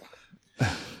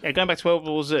 Yeah, going back to World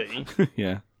War Z,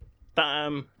 yeah.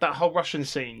 that whole Russian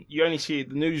scene, you only see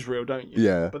the newsreel, don't you?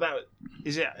 Yeah. But that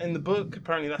is it in the book?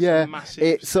 Apparently, that's Yeah, a massive.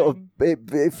 it sort of thing.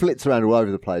 it flits around all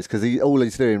over the place because all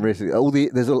he's doing recently,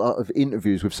 there's a lot of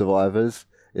interviews with survivors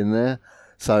in there.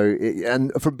 So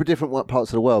and from different parts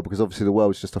of the world, because obviously the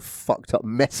world's just a fucked up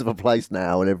mess of a place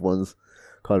now, and everyone's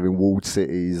kind of in walled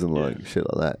cities and like shit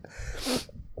like that.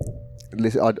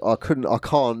 Listen, I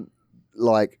can't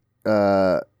like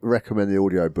recommend the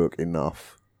audiobook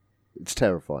enough. It's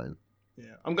terrifying.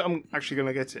 Yeah, I'm actually going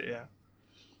to get it. Yeah,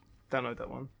 download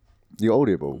that one. Your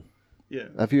Audible. Yeah.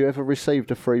 Have you ever received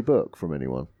a free book from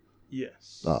anyone?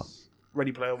 Yes. Ah.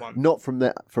 Ready Player One. Not from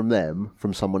them,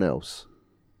 from someone else.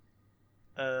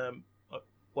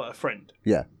 What, a friend?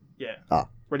 Yeah. Yeah. Ah.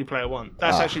 Ready Player One.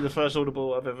 That's actually the first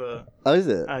Audible I've ever Oh, is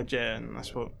it? had, yeah, and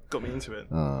that's what got me into it.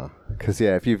 Because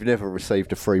if you've never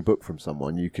received a free book from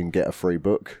someone, you can get a free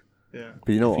book. Yeah.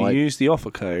 But you know If what? you use the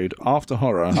offer code after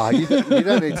horror, You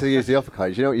don't need to use the offer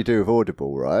code. You know what you do with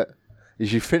Audible, right?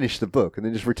 Is you finish the book and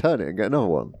then just return it and get another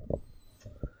one.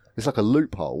 It's like a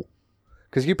loophole.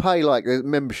 Because you pay like there's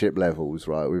membership levels,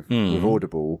 right, with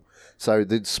Audible. So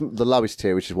the lowest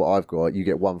tier, which is what I've got, you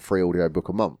get one free audiobook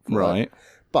a month. right?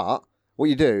 But what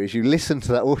you do is you listen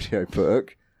to that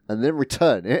audiobook and then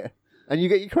return it and you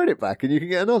get your credit back and you can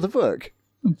get another book.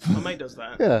 My mate does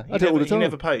that. Yeah, I do it all the time. He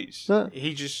never pays. No.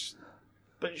 He just.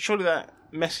 But surely that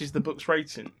messes the book's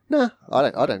rating. Nah,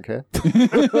 I don't care.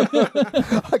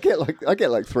 I get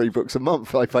like 3 books a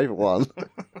month. I pay for one.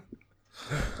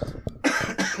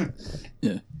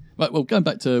 Yeah. Right, well, going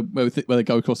back to where they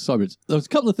go across the Siberians, there was a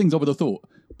couple of things I would have thought.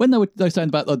 When they were saying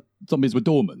about the zombies were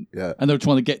dormant, Yeah. and they were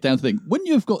trying to get down to the thing, wouldn't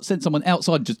you have sent someone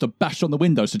outside just to bash on the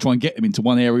windows to try and get them into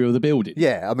one area of the building?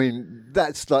 Yeah, I mean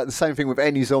that's like the same thing with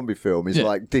any zombie film. Is Yeah.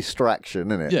 like distraction,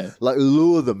 isn't it? Yeah. Like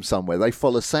lure them somewhere. They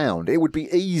follow sound. It would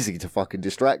be easy to fucking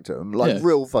distract them. Like Yeah.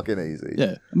 real fucking easy.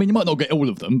 Yeah. I mean, you might not get all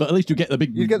of them, but at least you get the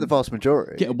big. You'd get the vast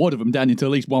majority. get a wad of them down into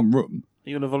at least one room. Are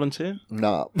you going to volunteer?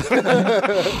 Nah.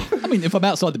 I mean, if I'm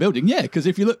outside the building, yeah, because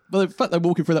if you look, well, the fact they're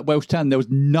walking through that Welsh town, there was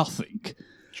nothing.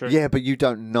 True. Yeah, but you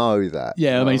don't know that.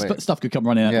 Yeah, You I know mean, what stuff could come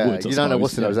running out of Yeah, the woods. you don't know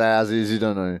what's in those yeah. houses. You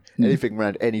don't know anything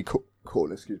around any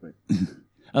corner. Excuse me. And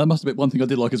that must have been one thing I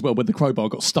did like as well when the crowbar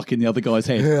got stuck in the other guy's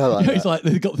head. Yeah, I like He's like,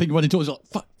 they've got the thing running towards,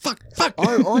 like, fuck.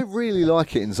 I really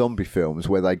like it in zombie films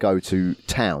where they go to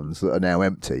towns that are now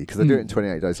empty because they do it in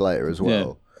 28 Days Later as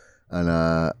well.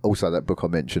 And also that book I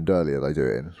mentioned earlier, they do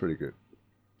it in. It's really good.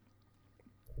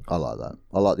 I like that.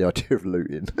 I like the idea of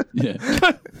looting. Yeah.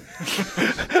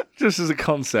 Just as a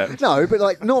concept. No, but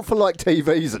like not for like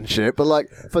TVs and shit, but like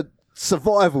for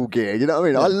survival gear. You know what I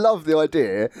mean? I love the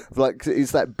idea of like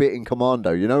it's that bit in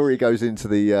Commando. You know where he goes into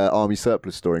the army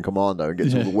surplus store in Commando and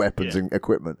gets all the weapons and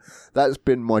equipment. That's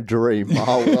been my dream my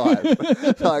whole life.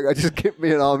 Like I just give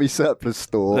me an army surplus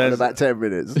store in about 10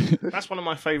 minutes. That's one of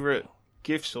my favourite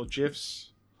gifs or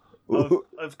gifs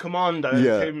of Commando.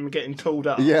 Of him getting tooled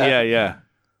up. Yeah.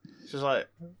 It's just like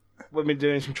when we're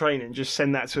doing some training, just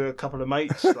send that to a couple of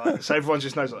mates, like, so everyone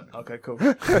just knows. Like, okay, cool.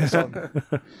 It's on.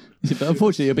 But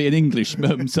unfortunately, it'll be an English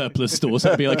surplus store, so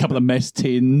it'll be like a couple of mess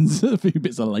tins, a few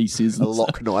bits of laces, A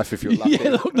lock knife if you're lucky.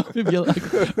 Yeah, lock knife if you're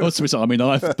like, or Swiss Army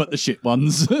knife, but the shit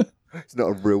ones. It's not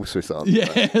a real Swiss Army.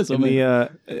 Yeah, that's what I mean.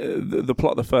 The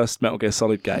plot of the first Metal Gear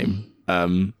Solid game,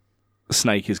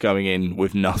 Snake is going in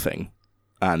with nothing,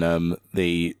 and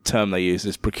the term they use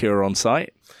is procure on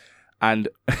site. And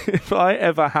if I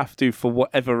ever have to, for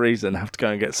whatever reason, have to go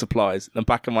and get supplies, in the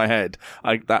back of my head,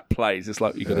 that plays. It's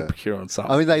like you've got to procure on site.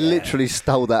 I mean, they literally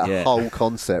stole that whole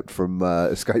concept from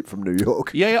Escape from New York.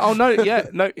 Yeah. Oh no. Yeah.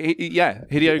 No.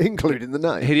 Hideo, including the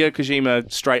name. Hideo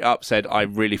Kojima straight up said, "I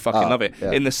really fucking love it."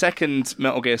 Yeah. In the second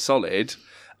Metal Gear Solid,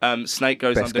 Snake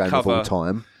goes Best undercover. game of all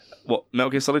time. What,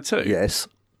 Metal Gear Solid 2? Yes.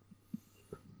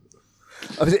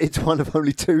 It's one of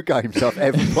only 2 games I've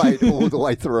ever played all the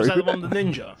way through. Is that the one with the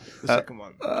ninja? The second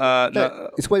one? No,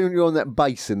 It's when you're on that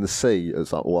base in the sea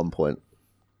at one point.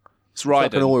 it's It's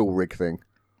like Raiden, an oil rig thing.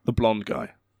 the blonde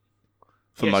guy,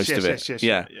 for Yes, most yes, of it. yes,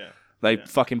 yeah. They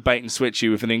fucking bait and switch you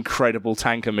with an incredible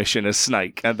tanker mission as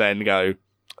Snake, and then go,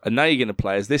 and now you're going to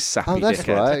play as this sappy Oh, that's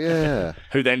dickhead, right, yeah.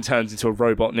 who then turns into a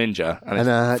robot ninja.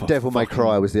 And Devil May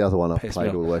Cry was the other one I pissed me played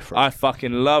off. all the way through. I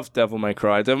fucking love Devil May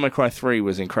Cry. Devil May Cry 3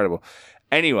 was incredible.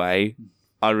 Anyway,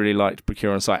 I really liked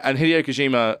Procure on Site. And Hideo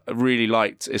Kojima really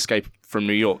liked Escape from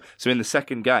New York. So in the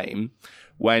second game,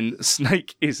 when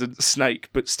Snake isn't Snake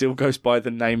but still goes by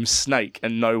the name Snake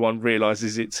and no one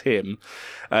realises it's him,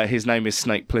 his name is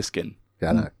Snake Plissken. Yeah,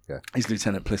 I know. Yeah. He's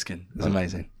Lieutenant Plissken. It's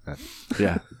amazing.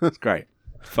 Yeah, it's great.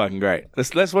 Fucking great.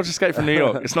 Let's watch Escape from New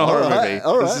York. It's not a horror movie.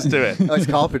 all Let's right. just do it. Oh, it's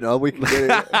Carpenter. We can do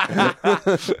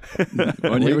it.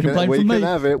 Only you can blame we from can me.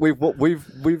 have it. We've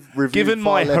reviewed Given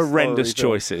my far less horrendous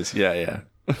horror-y choices. Yeah.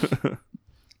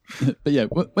 But yeah,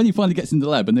 when he finally gets in the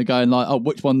lab and they're going like, oh,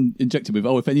 which one injected with?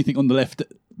 Oh, if anything on the left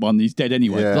one, he's dead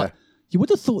anyway. Yeah. Like, you would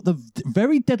have thought the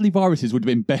very deadly viruses would have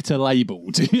been better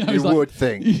labelled. You know, You it's like- would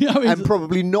think. You know, it's- And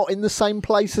probably not in the same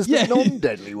place as Yeah. the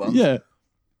non-deadly ones. yeah.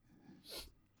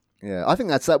 Yeah, I think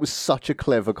that was such a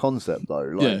clever concept, though.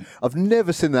 Like, Yeah. I've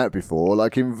never seen that before.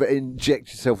 Like, inject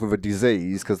yourself with a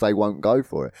disease because they won't go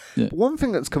for it. Yeah. But one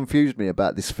thing that's confused me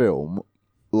about this film,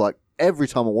 like every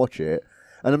time I watch it,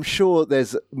 and I'm sure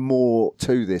there's more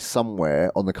to this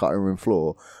somewhere on the cutting room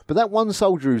floor, but that one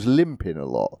soldier who's limping a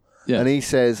lot, Yeah. and he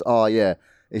says, "Oh yeah,"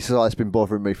 he says, "Oh, it's been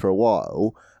bothering me for a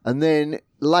while," and then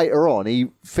later on he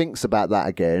thinks about that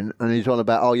again, and he's on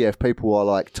about, "Oh yeah, if people are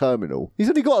like terminal, he's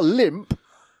only got a limp."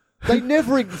 They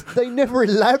never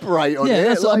elaborate on Yeah, it.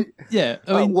 that's what Like,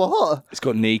 I mean, what? It's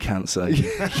got knee cancer.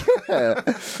 yeah,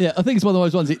 I think it's one of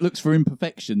those ones. It looks for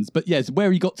imperfections, but yes,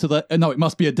 where he got to the no, it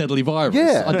must be a deadly virus.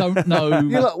 Yeah. I don't know.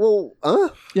 You're like, well, huh?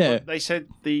 Yeah, They said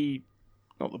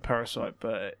not the parasite,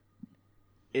 but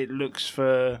it looks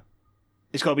for.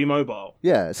 It's got to be mobile,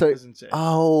 Yeah. So, isn't it?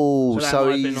 oh, that so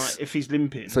might have been he's like if he's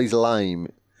limping. so he's lame.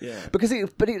 yeah. Because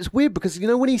it's weird because you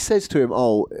know when he says to him,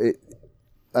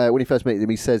 when he first meets him,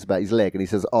 he says about his leg and he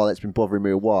says, "Oh, that's been bothering me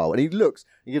a while." And he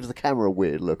gives the camera a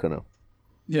weird look on him,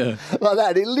 yeah. like that.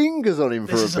 And it lingers on him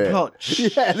for This a is bit. a plot.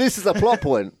 Yeah, this is a plot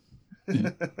point.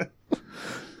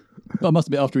 But I must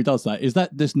admit, after he does that, is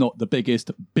that just not the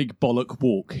biggest big bollock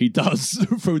walk he does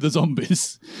through the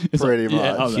zombies? It's Pretty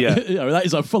Yeah, much. Yeah. You know, that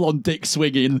is a full-on dick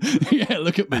swinging. Yeah,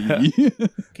 look at me.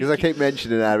 Because I keep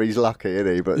mentioning how he's lucky,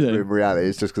 isn't he? But Yeah. in reality,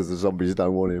 it's just because the zombies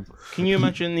don't want him. Can you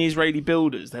imagine the Israeli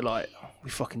builders? They're like, oh, we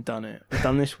fucking done it. We've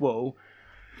done this wall.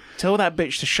 Tell that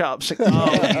bitch to shut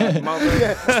up.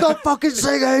 Mother. Stop fucking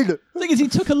singing! The thing is, he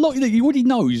took a lot. He already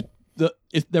knows that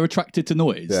if they're attracted to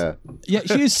noise. Yeah. Yet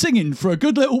she is singing for a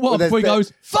good little while there's before he that-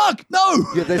 goes, "Fuck no!"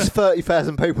 Yeah, there's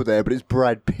 30,000 people there, but it's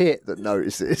Brad Pitt that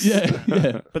notices.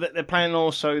 Yeah. But they're playing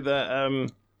also that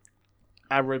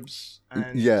Arabs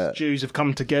and Yeah. Jews have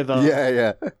come together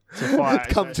Yeah. to fight.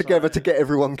 Come So it's together like- to get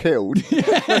everyone killed.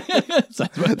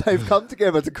 They've come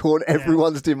together to cause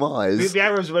everyone's demise. The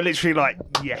Arabs were literally like,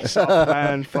 yes, our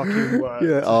plan fucking worked.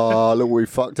 Yeah. Oh, look, we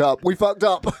fucked up. We fucked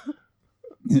up.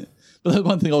 But the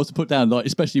one thing I was to put down, like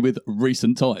especially with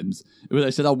recent times, where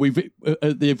they said, "Oh, we've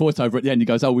the voiceover at the end." He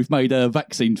goes, "Oh, we've made a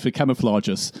vaccine for camouflage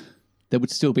us." There would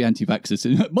still be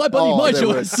anti-vaxxers. My body, my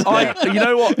choice. You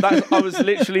know what? I was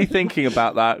literally thinking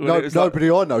about that. Nobody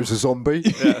I know is a zombie.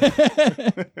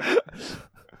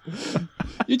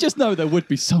 You just know there would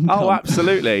be some. Oh,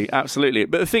 absolutely.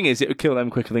 But the thing is, it would kill them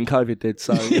quicker than COVID did.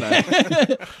 So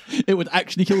it would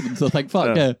actually kill them. So thank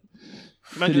fuck. Yeah.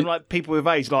 Imagine like people with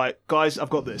AIDS, like, guys, I've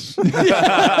got this.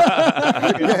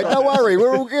 Yeah, don't worry,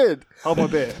 we're all good. Hold my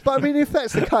beer. But I mean, if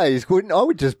that's the case, I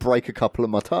would just break a couple of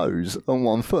my toes on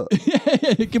one foot.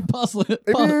 You can pass me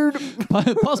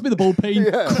the ball peen.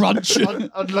 Yeah. Crunch.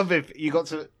 I'd love if you got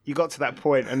to that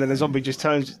point and then a zombie just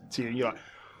turns to you and you're like,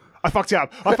 I fucked it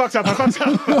up. Fucked up,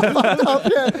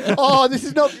 yeah. Oh,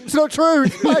 it's not true.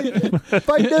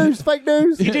 It's fake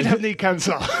news. You did have knee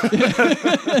cancer.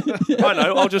 I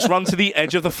know. I'll just run to the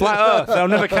edge of the flat Earth. They'll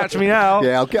never catch me now.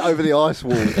 Yeah, I'll get over the ice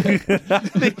wall.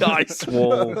 The ice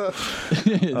wall.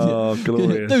 Oh,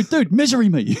 glorious. Dude, misery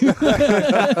me.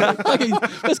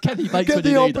 Let's Kathy Bates Get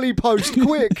the Obley post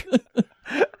quick.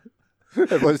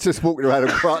 Everyone's just walking around on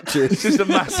crutches. It's just a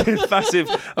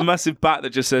massive bat that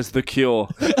just says "The Cure."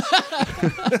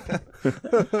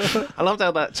 I loved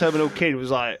how that terminal kid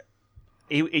was like,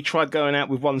 he tried going out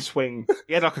with one swing.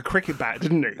 He had like a cricket bat,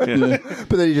 didn't he? Yeah.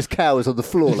 But then he just cowers on the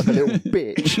floor like a little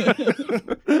bitch.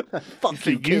 Fuck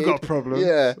you, kid. You got a problem.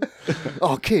 Yeah.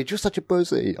 Oh, kid, you're such a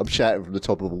pussy. I'm shouting from the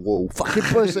top of a wall. Fucking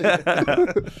pussy.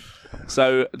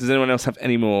 So, does anyone else have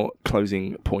any more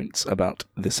closing points about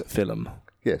this film?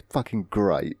 Yeah, fucking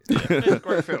great. It's a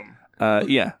great film.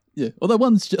 Yeah. Yeah, although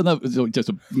one's just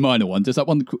a minor one. There's that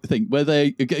one thing where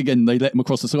they let them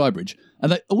across the sky bridge,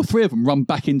 and all three of them run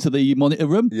back into the monitor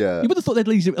room. Yeah, you would have thought they'd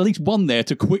leave at least one there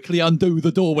to quickly undo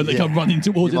the door when they come running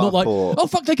towards it. Not like, oh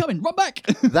fuck, they're coming, run back.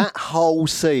 That whole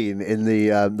scene in the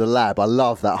lab, I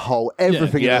love that whole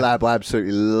everything in the lab. I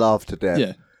absolutely love to death.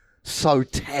 Yeah, so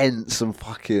tense and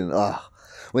fucking.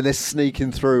 When they're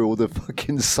sneaking through all the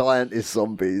fucking scientist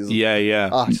zombies. Yeah.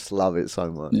 I just love it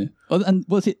so much. Yeah. And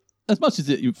was it, as much as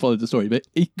you followed the story, but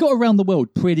he got around the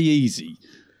world pretty easy,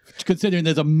 considering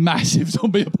there's a massive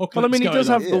zombie apocalypse. Well, I mean, he does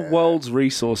have Yeah. the world's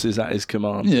resources at his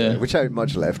command. Yeah. Which ain't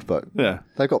much left, but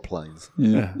they got planes.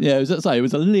 Yeah. It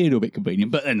was a little bit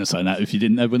convenient, but then saying that if you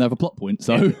didn't, everyone have a plot point.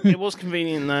 So It was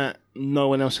convenient that no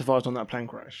one else survived on that plane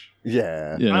crash.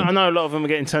 Yeah. I know a lot of them are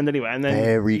getting turned anyway, and then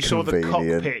Very you saw the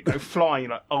convenient. cockpit go flying.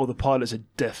 You're like, oh, the pilots are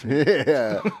definitely.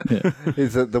 Yeah.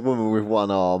 It's the woman with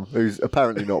one arm who's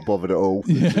apparently not bothered at all.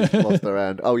 She's lost her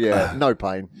hand. Oh, yeah. No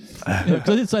pain. because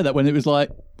I did say that when it was like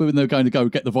when they were going to go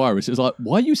get the virus, it was like,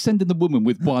 why are you sending the woman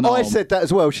with one arm? I said that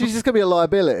as well. She's just going to be a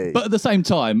liability. But at the same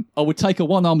time, I would take a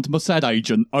one-armed Mossad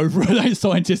agent over a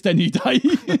scientist any day.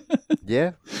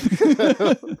 Yeah.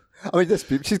 I mean, she's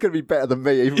going to be better than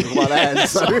me, even with one hand.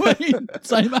 So. I mean,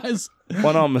 same as.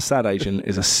 One Arm Mossad Agent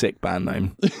is a sick band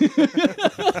name.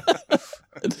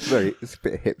 It's a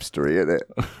bit hipstery, isn't it?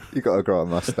 You got to grow a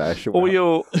mustache. Or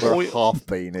you're half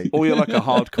beanie. Or you're like a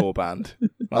hardcore band. Like,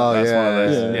 Oh, that's yeah, one of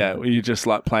those. yeah. Yeah, where you're just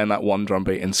like playing that one drum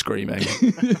beat and screaming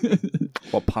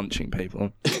while punching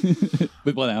people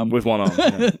With one arm. with one arm.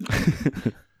 Yeah.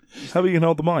 How about you can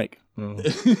hold the mic? Oh. Do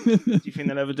you think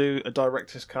they'll ever do a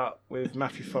director's cut with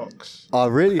Matthew Fox? I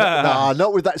really nah,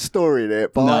 not with that story in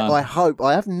it. But No. I hope.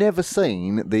 I have never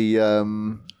seen the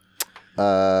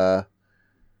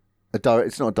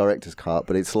it's not a director's cut,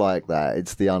 but it's like that.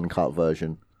 It's the uncut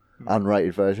version,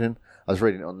 unrated version. I was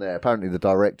reading it on there. Apparently, the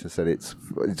director said it's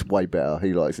way better.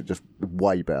 He likes it just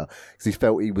way better because he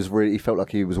felt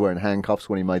like he was wearing handcuffs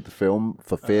when he made the film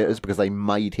for theatres because they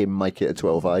made him make it a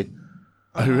 12A.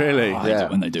 Oh, really? I hate it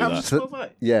when they do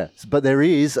that. Yeah, but there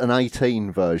is an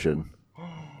 18 version.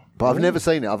 But I've never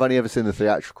seen it. I've only ever seen the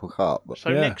theatrical cut. But So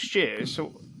next year, it's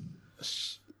like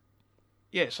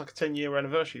a 10-year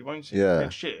anniversary, won't it? Yeah.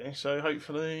 Next year, so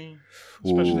hopefully, Ooh,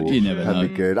 special You never that'd know.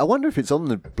 be good. I wonder if it's on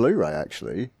the Blu-ray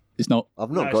actually. It's not. I've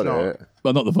not No, got it's not. it.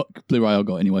 Well, not the Blu-ray I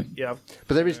got anyway. Yeah.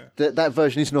 But there is that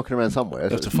version is knocking around somewhere. You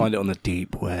have to find it on the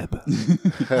deep web.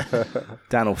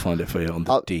 Dan will find it for you on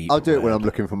the deep I'll do it web. when I'm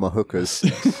looking for my hookers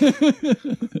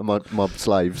and my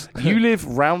slaves. You live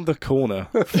round the corner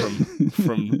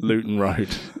from Luton Road.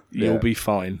 You'll Yeah. be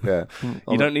fine. Yeah.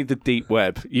 You don't need the deep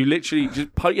web. You literally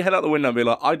just poke your head out the window and be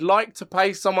like, I'd like to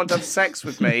pay someone to have sex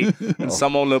with me, and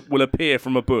someone will appear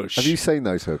from a bush. Have you seen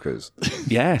those hookers?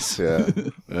 Yes. Yeah.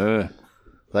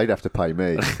 They'd have to pay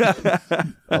me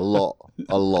a lot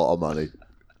of money.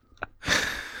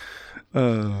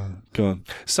 Go on.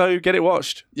 So get it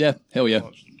watched. Yeah, hell yeah.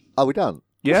 Are we done?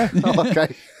 Yeah. Oh,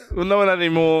 okay. Well, no one had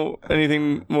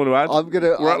anything more to add.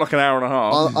 We're at like an hour and a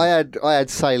half. I had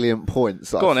salient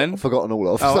points. Go on, then. I've forgotten all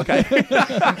of. Oh, okay.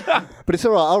 But it's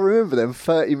all right. I'll remember them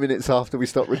 30 minutes after we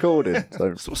stop recording.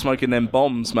 So. Stop smoking them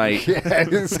bombs, mate.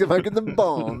 Yeah, smoking them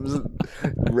bombs.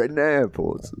 Renting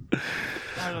airports.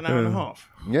 An hour and a half.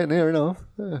 Yeah, near enough.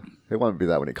 Yeah. It won't be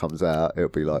that when it comes out. It'll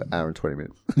be like hour and 20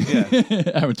 minutes. Yeah.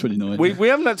 Hour and 29. We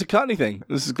haven't had to cut anything.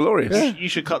 This is glorious. Yeah. You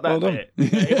should cut that bit.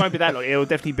 It won't be that long. It'll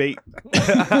definitely be. Just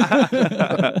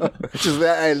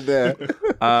that end there.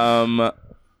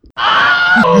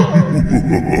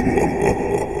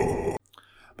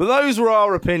 But those were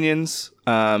our opinions,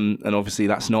 and obviously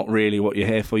that's not really what you're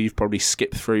here for. You've probably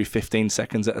skipped through 15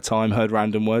 seconds at a time, heard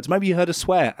random words. Maybe you heard a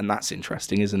swear, and that's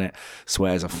interesting, isn't it?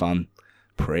 Swears are fun.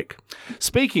 Prick.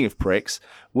 Speaking of pricks,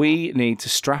 we need to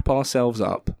strap ourselves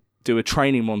up, do a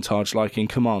training montage like in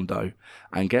Commando,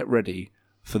 and get ready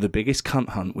for the biggest cunt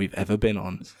hunt we've ever been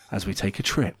on as we take a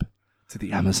trip to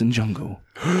the Amazon jungle.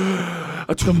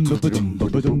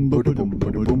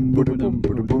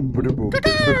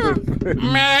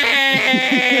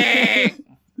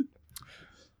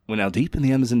 We're now deep in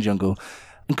the Amazon jungle,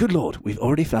 and good lord, we've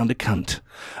already found a cunt.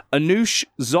 Anoush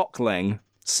Zokleng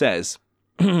says,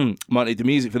 might need the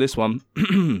music for this one.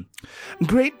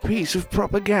 Great piece of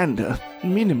propaganda.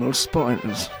 Minimal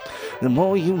spoilers. The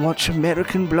more you watch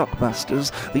American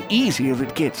blockbusters, the easier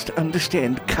it gets to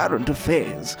understand current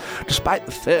affairs. Despite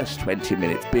the first 20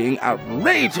 minutes being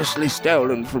outrageously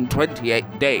stolen from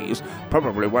 28 Days,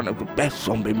 probably one of the best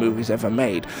zombie movies ever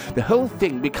made, the whole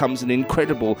thing becomes an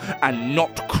incredible and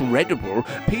not credible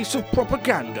piece of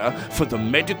propaganda for the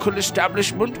medical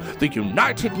establishment, the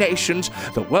United Nations,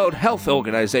 the World Health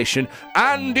Organization,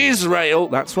 and Israel.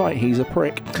 That's right, he's a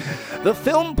prick. The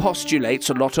film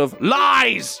postulates a lot of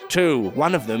lies, too.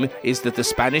 One of them is that the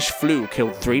Spanish flu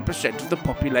killed 3% of the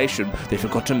population. They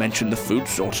forgot to mention the food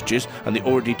shortages and the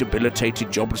already debilitated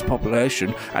jobless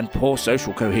population and poor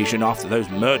social cohesion after those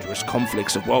murderous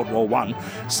conflicts of World War I.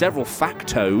 Several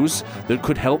factos that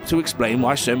could help to explain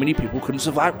why so many people couldn't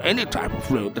survive any type of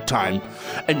flu at the time.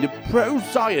 And the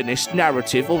pro-Zionist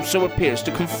narrative also appears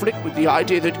to conflict with the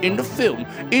idea that in the film,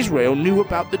 Israel knew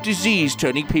about the disease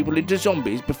turning people into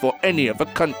zombies before any other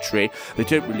country. They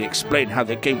don't really explain how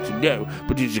they came to know,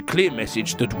 but it is a clear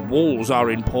message that walls are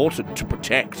important to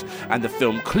protect, and the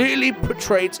film clearly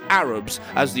portrays Arabs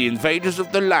as the invaders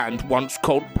of the land once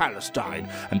called Palestine.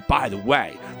 And by the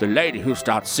way, the lady who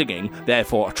starts singing,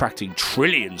 therefore attracting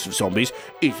trillions of zombies,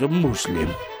 is a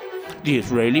Muslim. The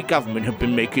Israeli government have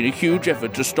been making a huge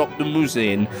effort to stop the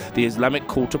muezzin, the Islamic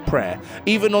call to prayer.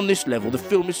 Even on this level, the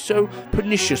film is so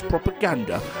pernicious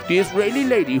propaganda. The Israeli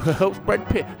lady who helps Brad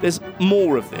Pitt. There's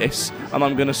more of this, and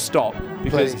I'm going to stop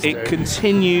because it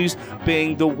continues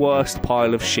being the worst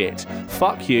pile of shit.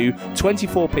 Fuck you.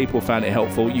 24 people found it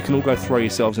helpful. You can all go throw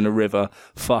yourselves in a river.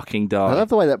 Fucking die. I love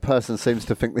the way that person seems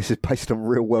to think this is based on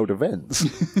real world events.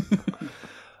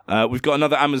 We've got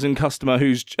another Amazon customer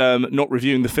who's not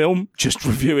reviewing the film, just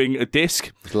reviewing a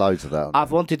disc. There's loads of that.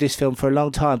 I've wanted this film for a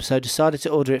long time, so I decided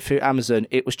to order it through Amazon.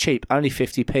 It was cheap, only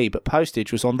 50p, but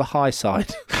postage was on the high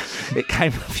side. It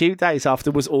came a few days after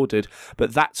it was ordered,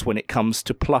 but that's when it comes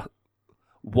to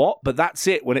What? But that's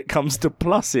it when it comes to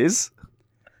pluses.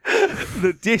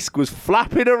 The disc was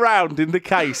flapping around in the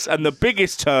case, and the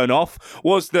biggest turn-off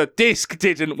was the disc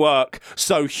didn't work.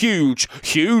 So huge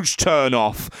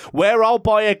turn-off. Where I'll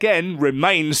buy again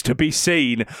remains to be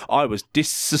seen. I was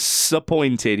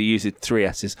disappointed. He uses 3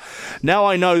 S's. Now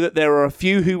I know that there are a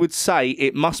few who would say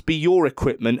it must be your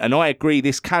equipment, and I agree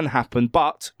this can happen,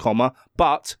 but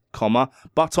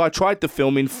I tried the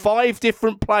film in 5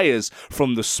 different players,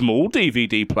 from the small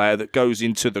DVD player that goes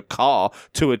into the car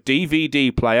to a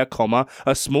DVD player,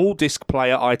 a small disc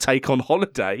player I take on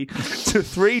holiday, to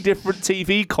 3 different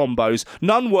TV combos.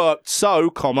 None worked,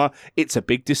 so, it's a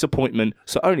big disappointment.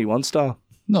 So only 1 star.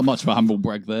 Not much of a humble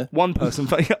brag there. One person,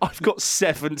 I've got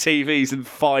 7 TVs and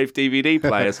 5 DVD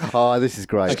players. Oh, this is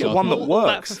great. Get one that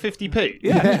works. That for 50p?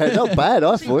 Yeah, not bad,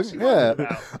 I thought. Yeah.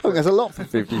 I think that's a lot for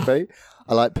 50p.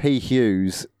 I like P.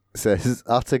 Hughes says,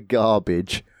 utter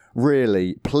garbage.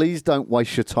 Really, please don't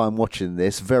waste your time watching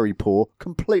this. Very poor,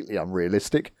 completely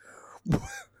unrealistic.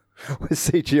 Where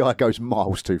CGI goes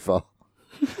miles too far.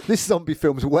 This zombie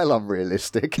film's well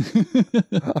unrealistic.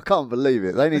 I can't believe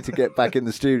it. They need to get back in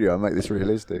the studio and make this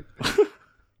realistic.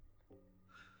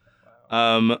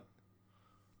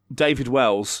 David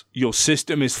Wells, your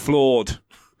system is flawed.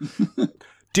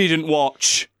 Didn't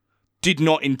watch. Did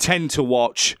not intend to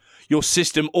watch. Your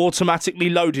system automatically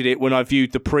loaded it when I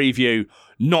viewed the preview.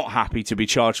 Not happy to be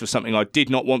charged for something I did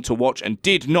not want to watch and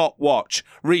did not watch.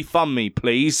 Refund me,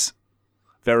 please.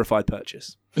 Verified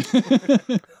purchase.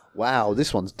 Wow,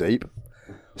 this one's deep.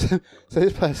 So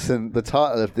this person, the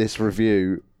title of this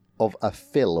review of a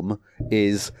film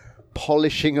is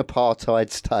Polishing Apartheid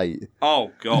State.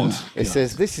 Oh, God. It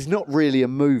says, this is not really a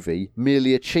movie,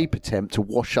 merely a cheap attempt to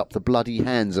wash up the bloody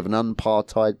hands of an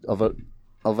apartheid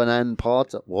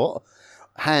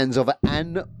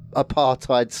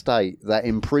state that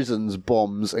imprisons,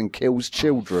 bombs and kills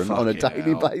children on a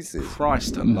daily basis.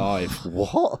 Christ alive.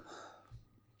 What?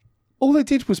 All they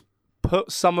did was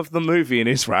put some of the movie in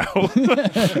Israel.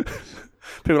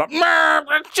 People are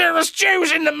like, there's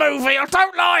Jews in the movie, I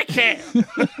don't like it.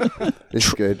 This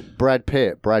is good. Brad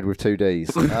Pitt, Brad with 2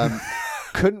 Ds.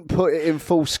 Couldn't put it in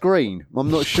full screen.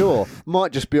 I'm not sure.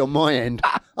 Might just be on my end.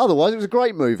 Otherwise, it was a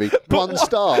great movie. One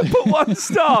star. But 1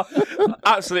 star.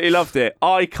 Absolutely loved it.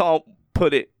 I can't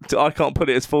put it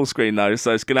as full screen though,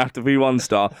 so it's gonna have to be 1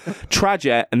 star.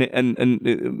 Tragic, and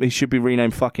it should be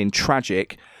renamed fucking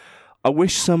Tragic. I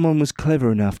wish someone was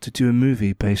clever enough to do a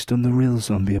movie based on the real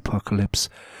zombie apocalypse.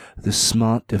 The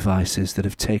smart devices that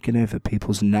have taken over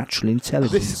people's natural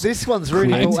intelligence. This one's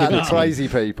really brought out the crazy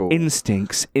people.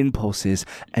 Instincts, impulses,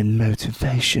 and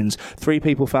motivations. 3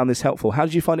 people found this helpful. How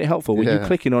did you find it helpful? Were you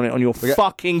clicking on it on your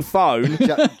fucking phone?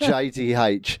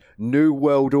 JTH, New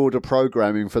World Order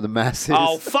programming for the masses.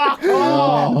 Oh, fuck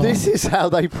off! This is how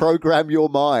they program your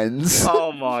minds.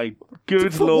 Oh, my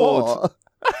good For Lord. what?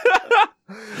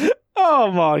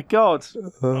 Oh, my God.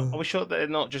 Are we sure that they're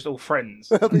not just all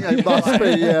friends? I think they must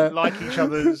be, yeah. Like each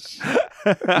other's.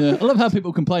 Yeah. I love how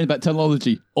people complain about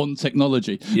technology on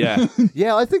technology. Yeah.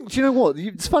 Yeah, I think, do you know what?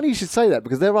 It's funny you should say that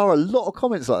because there are a lot of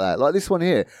comments like that. Like this one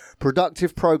here,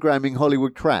 productive programming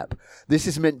Hollywood crap. This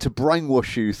is meant to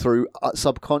brainwash you through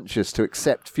subconscious to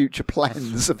accept future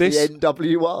plans of the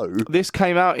NWO. This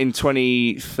came out in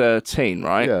 2013,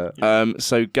 right? Yeah.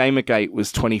 So Gamergate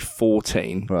was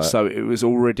 2014. Right. So there was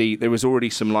already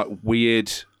some like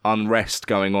weird unrest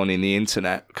going on in the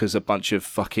internet because a bunch of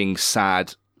fucking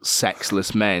sad,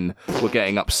 sexless men were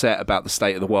getting upset about the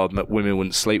state of the world and that women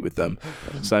wouldn't sleep with them.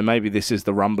 So maybe this is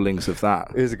the rumblings of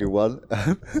that. Here's a good one.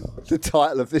 The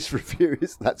title of this review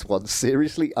is That's One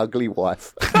Seriously Ugly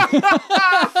Wife.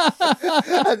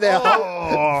 And their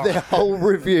whole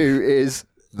review is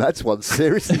That's One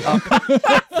Seriously Ugly.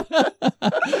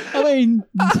 I mean,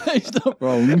 it's not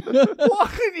wrong.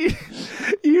 What can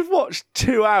you've watched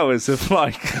 2 hours of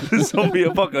like the zombie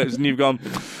apocalypse and you've gone,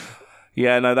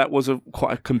 yeah, no, that was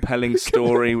quite a compelling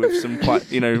story with some quite,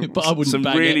 But I wouldn't some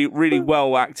bang really, it. really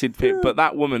well acted people. But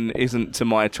that woman isn't to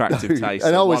my attractive taste.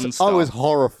 And So I 1 star. was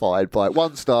horrified by it.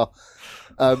 1 star.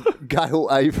 Gail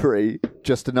Avery,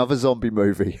 just another zombie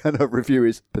movie, and her review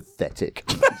is pathetic.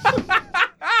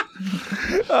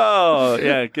 Oh,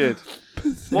 yeah, good.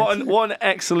 What an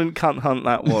excellent cunt hunt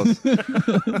that was.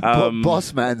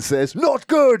 Boss man says, not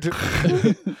good.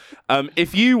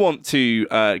 If you want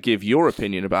to give your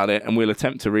opinion about it, and we'll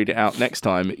attempt to read it out next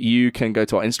time, you can go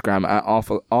to our Instagram at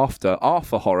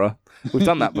After Horror. We've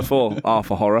done that before,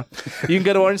 After Horror. You can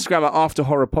go to our Instagram at After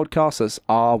Horror Podcast. That's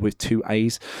R with 2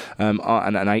 A's R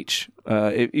and an H.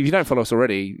 If you don't follow us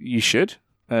already, you should.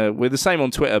 We're the same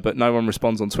on Twitter, but no one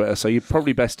responds on Twitter, so you're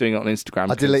probably best doing it on Instagram.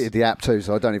 I deleted the app too,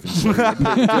 so I don't even see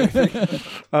it.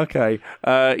 Okay.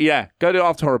 Yeah, go to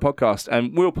After Horror Podcast,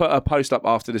 and we'll put a post up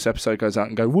after this episode goes out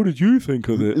and go, what did you think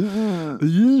of it?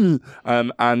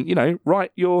 And,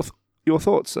 write your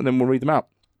thoughts, and then we'll read them out.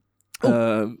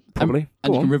 Probably.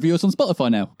 And you can review us on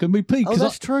Spotify now. Can we please? Oh,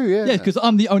 that's true, yeah. Yeah, because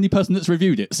I'm the only person that's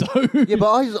reviewed it. So Yeah,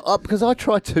 but because I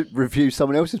tried to review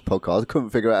someone else's podcast, I couldn't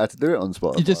figure out how to do it on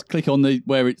Spotify. you just click on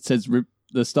where it says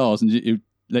the stars, and it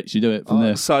lets you do it from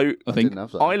there. So I think. didn't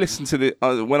have that. I listen to the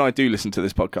when I do listen to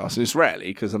this podcast, and it's rarely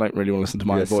because I don't really want to listen to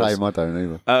my Yeah, own voice. same, I don't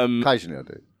either. Occasionally I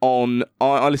do.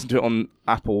 I listen to it on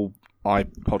Apple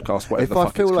iPodcast, whatever If the I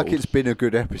fuck feel it's like called. it's been a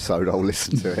good episode, I'll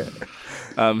listen to it.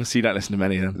 So you don't listen to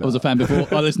many of them. I was a fan before.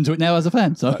 I listen to it now as a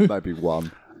fan. So Maybe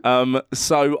one.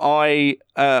 So I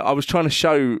was trying to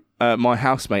show my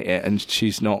housemate it, and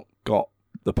she's not got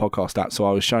the podcast app, so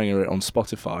I was showing her it on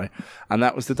Spotify, and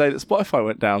that was the day that Spotify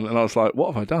went down, and I was like,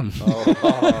 what have I done?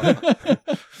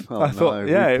 I thought,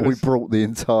 yeah, we brought the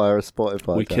entire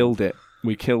Spotify. We down. killed it.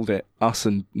 We killed it. Us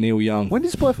and Neil Young. When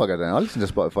did Spotify go down? I listen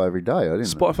to Spotify every day. I didn't.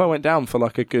 Spotify went down for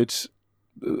like a good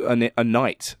a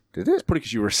night. Did it? Probably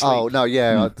because you were asleep. Oh no,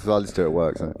 yeah, I listen to it at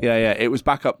work. So. Yeah. It was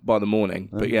back up by the morning,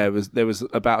 but yeah, there was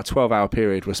about a 12-hour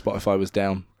period where Spotify was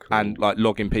down and like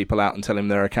logging people out and telling them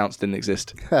their accounts didn't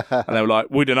exist, and they were like,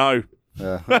 "We don't know."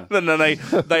 And then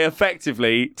they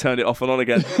effectively turned it off and on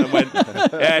again and went,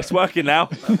 yeah, it's working now.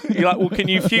 You're like, well, can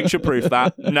you future-proof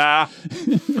that? Nah.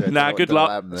 Nah, good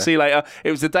luck. See you later.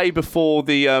 It was the day before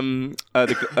the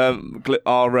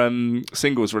our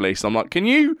singles release. I'm like, can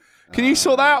you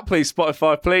sort that out, please,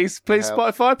 Spotify, please,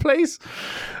 Spotify, please.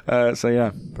 So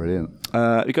yeah, Brilliant.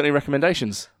 You got any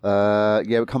recommendations? Yeah,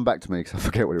 but come back to me because I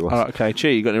forget what it was. All right, okay, Chi,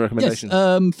 you got any recommendations?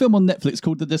 Yes, film on Netflix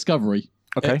called The Discovery.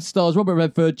 Okay. It stars Robert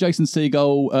Redford, Jason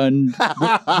Segel, and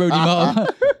Rooney Mara.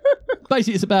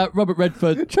 Basically, it's about Robert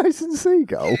Redford. Jason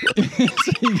Segel.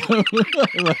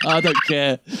 I don't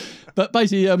care. But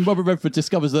basically, Robert Redford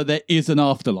discovers that there is an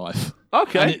afterlife.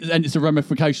 Okay. And it's the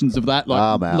ramifications of that.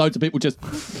 Like, loads of people just...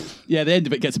 Yeah, the end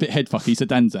of it gets a bit headfucky, so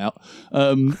Dan's out.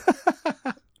 So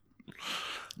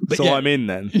yeah. I'm in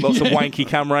then. Lots of wanky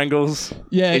camera angles.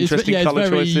 Yeah, interesting colour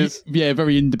choices. Yeah,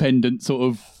 very independent sort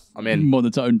of I'm in.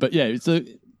 monotone. But yeah, it's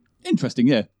interesting,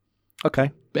 yeah.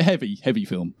 Okay. But heavy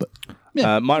film. But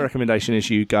yeah. My recommendation is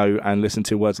you go and listen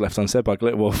to Words Left Unsaid by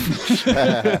Glitterwolf.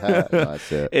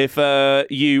 That's it. If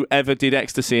you ever did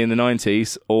ecstasy in the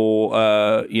 90s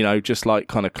or, just like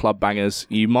kind of club bangers,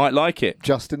 you might like it.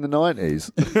 Just in the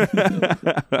 90s.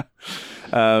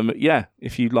 Yeah,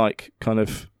 if you like kind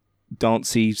of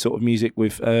dancey sort of music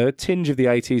with a tinge of the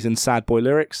 80s and sad boy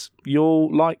lyrics,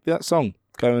 you'll like that song.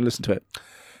 Go and listen to it.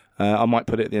 I might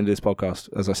put it at the end of this podcast,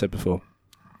 as I said before.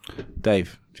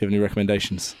 Dave, do you have any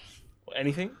recommendations?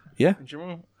 Anything? Yeah. In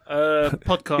general?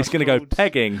 Podcast. He's going to go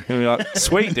pegging. And be like,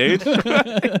 sweet, dude.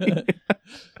 A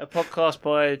podcast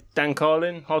by Dan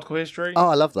Carlin, Hardcore History. Oh,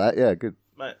 I love that. Yeah, good.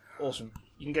 Mate, awesome.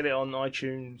 You can get it on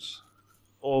iTunes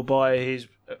or buy his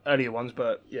earlier ones,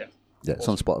 but yeah. Yeah, it's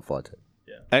on Spotify too.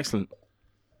 Yeah. Excellent.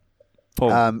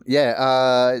 Paul.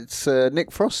 It's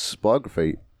Nick Frost's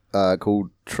biography called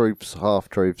Truths,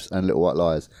 Half-Truths and Little White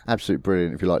Lies. Absolutely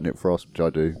brilliant if you like Nick Frost, which I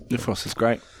do. Nick Frost is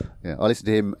great. Yeah, I listened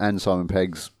to him and Simon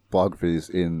Pegg's biographies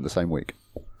in the same week.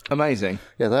 Amazing.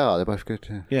 Yeah, they are. They're both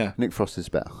good. Yeah. Nick Frost is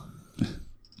better.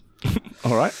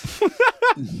 All right.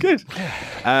 Good.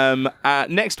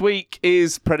 Next week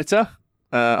is Predator.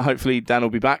 Hopefully Dan will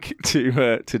be back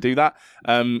to do that.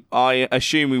 I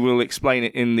assume we will explain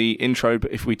it in the intro,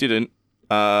 but if we didn't,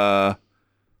 Dan's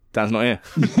not here.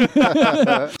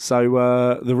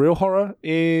 So the real horror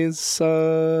is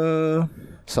some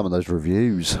of those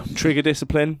reviews. Trigger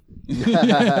Discipline.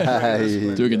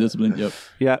 Trigger Discipline, yep.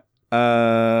 Yeah.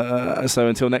 So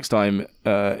until next time,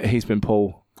 he's been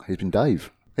Paul. He's been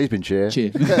Dave. He's been Cheer.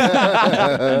 He's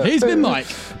been Mike.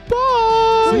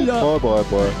 Bye. See ya. Bye.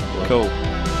 Cool.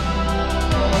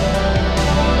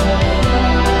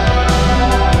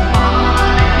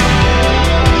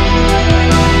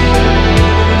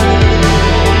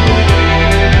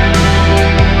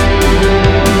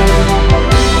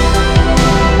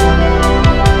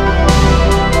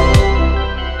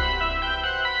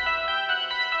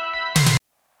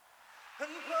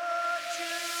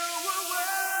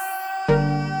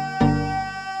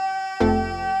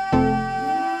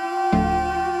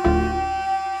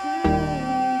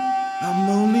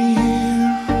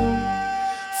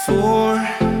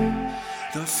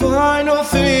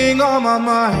 On my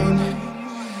mind,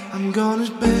 I'm gonna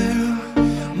bare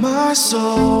my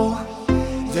soul,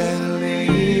 then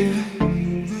leave.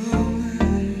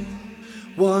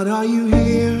 What are you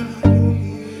here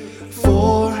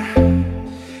for?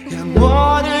 And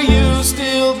what are you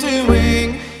still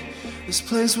doing? This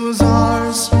place was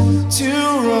ours to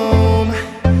roam,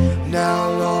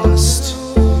 now lost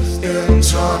in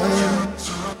time.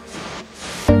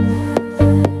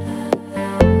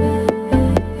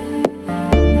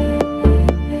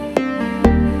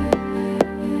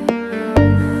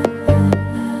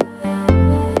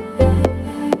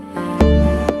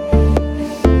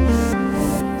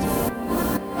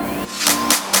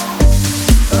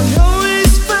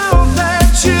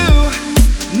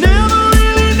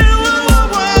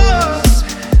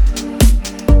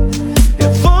 If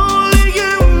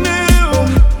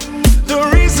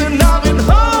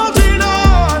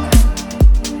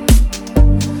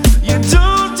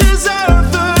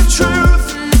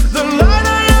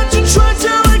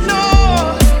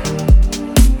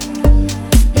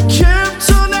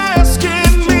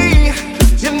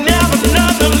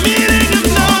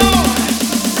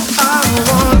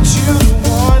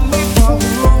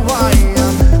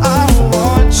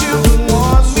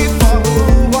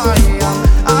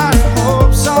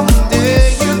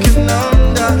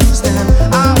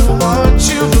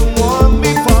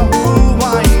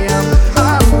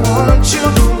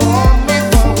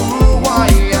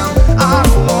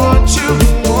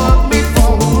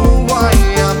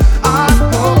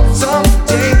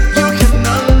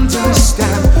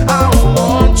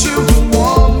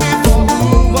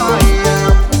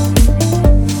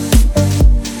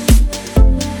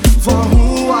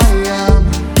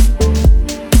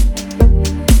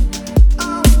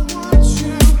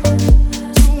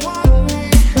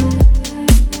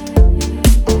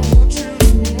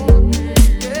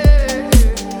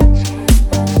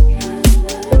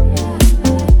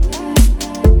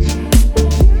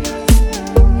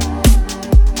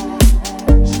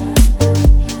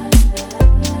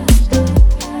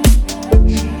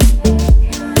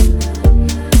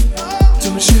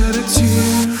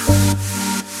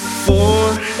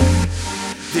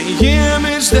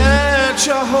image that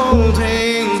you're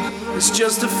holding is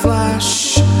just a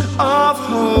flash of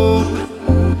hope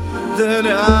that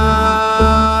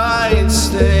I'd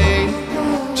stay.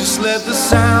 Just let the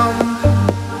sound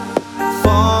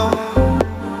fall,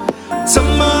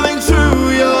 tumbling through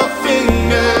your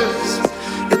fingers.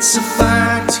 It's a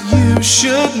fact you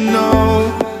should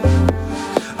know.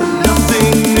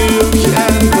 Nothing new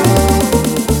can go.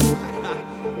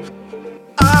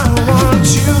 I want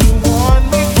you.